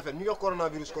ñu ngi wax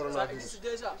coronavirus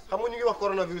xam nga ñu ngi wax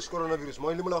coronavirus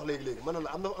mooy li ma la wax léegi mën na la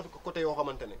am na côté yoo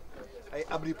xamante ne ay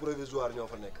abri provisoire ñoo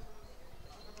fa nekk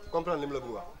comprendre li mu la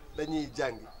bëgg wax dañuy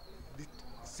jàng di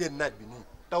seen naaj bi nii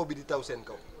taw bi di taw seen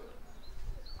kaw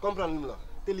comprendre li mu la wax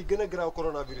te li gën a garaaw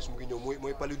coronavirus mu ngi ñëw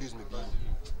mooy paludisme bi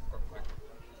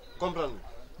comprendre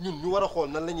ñun ñu war a xool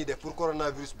nan la ñuy def pour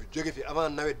coronavirus bi jóge fi avant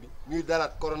nawet bi ñuy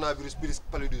dalaat coronavirus plus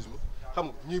paludisme xam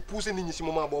nga ñuy pousser nit ñi ci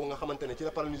moment boobu nga xamante ne ci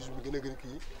la paludisme bi gën a gën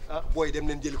kii booy dem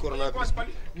leen jëli coronavirus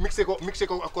bi mixé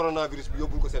ko ak coronavirus bi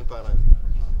yóbbul ko seen parents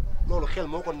yi loolu xel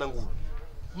moo ko nanguwul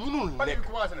mënul nekk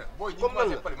comme nan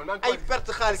la ay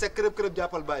perte xaalis ak kërëb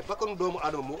jàppal bàyyi bakkanu doomu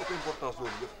aadama moo ëpp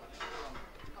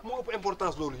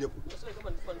importance loolu yëpp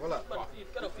voilà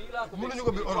mënuñu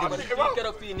ko bi organiser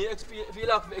keroog fii nii fii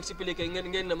laa ko fi expliqué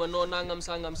ngeen ne ma non nangam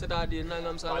sangam c'est-à-dire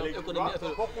nangam sangam économie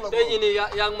affaire tey jii nii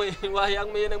yaa ngi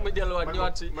may yéen ak ma delluwaat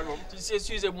ñëwaat ci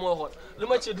sujet bu ma waxoon lu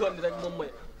ma ci doon rek moom mooy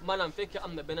maanaam fekkee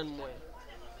am na beneen moyen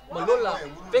man loolu laa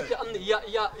fekkee am na ya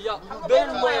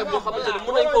beneen moyen boo xamante ne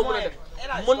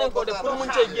mën nañ koo def pour mun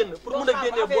cee génn pour mun a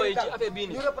génnee booy ci affaire bii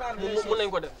nii mun nañ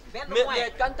ko def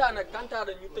mais kantaana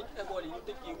ñu tëj école yi ñu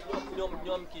tëj kii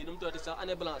ñoom kii nu mu tuddati sax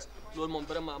année blanche loolu moom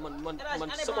vraiment man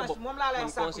sama bopp man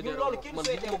considéré man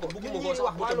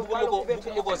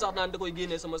bugguma ko sax naan da koy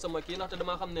génnee sama kii ndaxte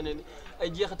damaa xam ne ni ay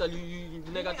jeexital yu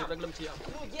négatif rek la mu ciy am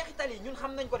jeexital yi ñun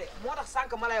xam nañ ko de moo tax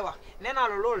sànq ma lay wax nee naa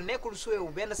la loolu nekkul souhait wu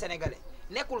benn sénégalais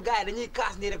nekkul gars yi dañuy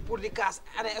kaas nii rek pour di kaas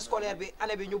année scolaire bi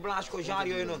année bi ñu blanche ko genre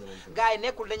yooyu noonu gars yi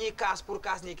nekkul dañuy kaas pour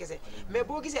kaas nii kese mais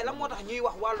boo gisee lan moo tax ñuy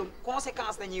wax wàllum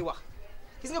conséquence la ñuy wax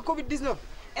gis nga Covid 19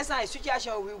 instant yi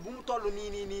situation bi bu mu toll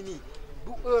nii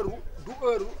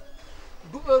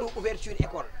du heure ouverture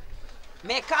école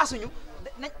mais kaasuñu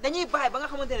dañuy bàyyi ba nga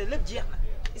xamante ne lépp jeex na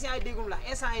instant yi déggum la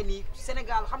instant yi nii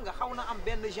Sénégal xam nga xaw na am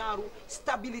benn genre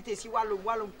stabilité si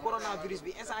wàllum coronavirus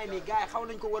bi instant yi nii gars yi xaw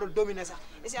nañ ko war a dominer sax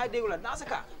instant yi déggum la dans ce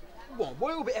cas bon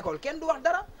booy ubbi école kenn du wax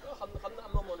dara. xam na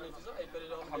amoon nañ fi sax ay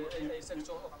période yoo xam ne ay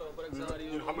section octobre ak genre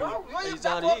yooyu. waaw yooyu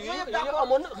d'accord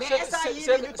amoon mais instant yii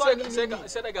nii ñu toll nii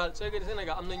Sénégal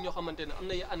am nañ ñoo xamante ne am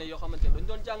na année yoo xamante ne dañ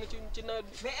doon jàng ci nawet bi.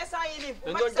 mais instant yii nii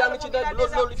dañ doon jàng ci nawet bi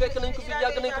loolu fekk nañ ko fi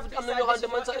yàgg nañ ko fi am na ñoo xamante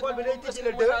man sax école bi day tëj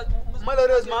le 2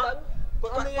 malheureusement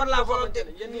par la volonté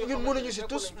ñun mënuñu si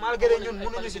tous malgré ñun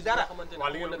mënuñu si dara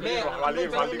mais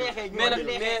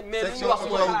li ñu wax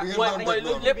mooy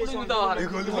lépp lu ñu doon wax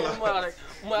rek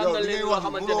mooy am na léegi loo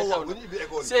xamante ne xew na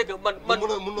c'est que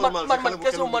man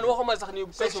question man waxuma sax ni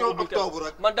question octobre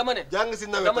rek man dama ne gars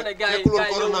yi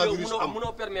yow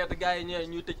mënoo permettre gars yi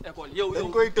ñuy tëj école yow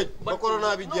dañ koy tëj ba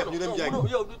corona bi jeex ñu dem jàng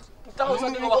yow taxaw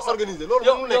sax di ko wax organiser loolu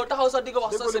yow taxaw sax di ko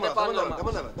wax sax ce n'est pas normal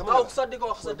taxaw sax di ko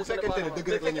wax sax bu fekkente ne dëgg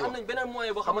rek la ñuy wax am nañ beneen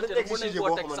moyen boo xamante ne mën nañ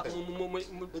koo teg sax mu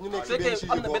fekkee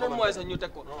am na beneen moyen sax ñu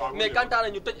teg ko mais kantaana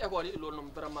ñu tëj école yi loolu moom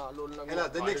vraiment loolu nag hélas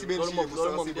dañ nekk ci benn sujet bu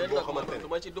sensible boo xamante ne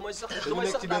du ma sax dañu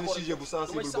nekk ci benn sujet bu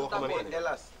sensible boo xamante ne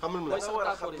hélas xam nga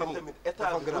tamit état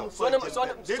soo ne ma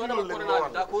corona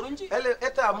bi d'accord uñ ci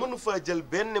état mënu faa jël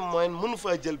benn moyen mënu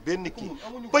faa jël benn kii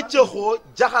pëccëxoo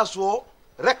jaxasoo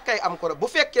rek kay am ko bu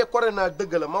fekkee corona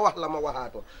dëgg la ma wax la ma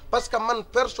waxaatoon parce que man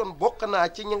personne bokk naa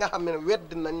ci ñi nga xam ne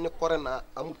wedd nañ ne corona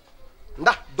amul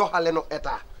ndax doxalenu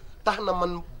état tax na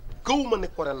man gëwuma ne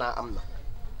corona am na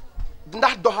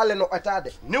ndax doxalenu état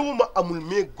de néewuma amul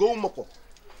mais gëwuma ko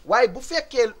waaye bu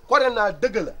fekkee corona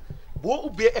dëgg la boo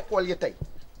ubbee école yi tey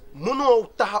mënoo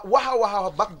tax waxa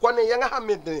ba gone ya nga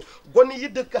xamante ne gone yi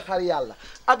dëkk Xar Yàlla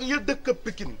ak ya dëkk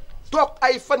Pikine toog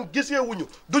ay fan gisewuñu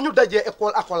duñu dajee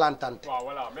école akolantante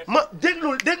ma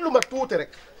déglu ma tuuti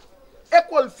rek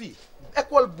école fii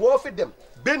école boo fi dem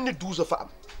benn 12 fa am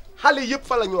xale yëpp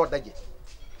fa la ñoo daje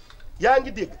yaa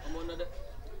ngi dégg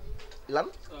lan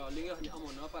li nga xam ne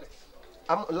amoon na pare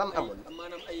am lan amoon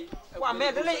maanaam ay waaw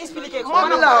mais da lay expliquer moom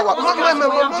laa wax moom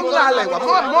laa lay wax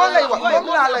moom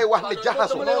laa lay wax ne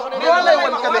jaxaso moo lay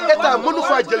wan que ne état mënu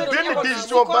faa jël benn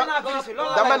décision ba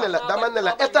dama ne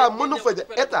la état mënu fa jël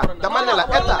état dama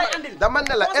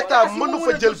ne la état mënu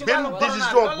fa jël benn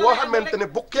décision boo xamante ne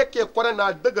bu kekkee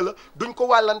corona dëgg la duñ ko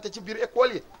wàllante ci biir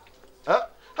école yi ah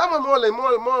xam nga moo lay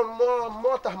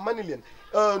moo tax ma ni leen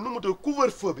nu mu tudd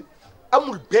couvre-feu bi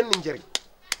amul benn njëriñ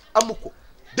amu ko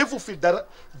defu fi dara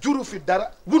juru fi dara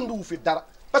wunduwu fi dara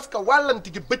parce que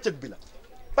wàllanti gi bëccëg bi la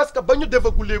parce que ba ñu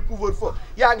defagulee couvre-feu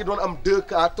yaa ngi doon am 2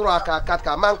 cas 3 cas 4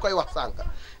 cas maa ngi koy wax sànq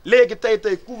léegi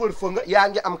tey couvre-feu nga yaa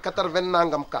ngi am 80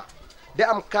 nangam cas di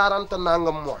am 40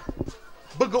 nangam mois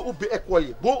bëgg a ubbi école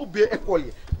yi boo ubbee école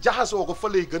yi jaxasoo ko fa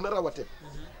lay gën a rawatee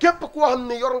képp koo xam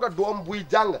ne yor nga doom buy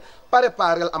jàng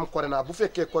préparel am corona bu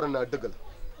fekkee corona dëgg la.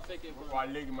 waaw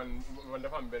léegi man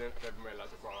dafa am beneen affaire bu may laaj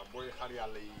quoi booy xar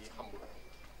yàlla yi xam nga.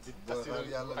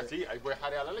 ay booy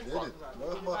xaar yàlla lañ quoi.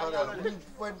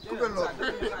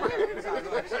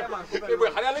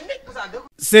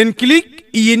 SENCLIC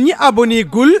yéen ñi abonné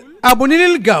gul abonné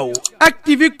leen gaaw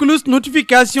activé cloche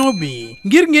notification bi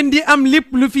ngir ngeen di am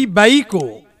lépp lu fi bàyyi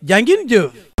ko jaa ngeen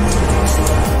jëf.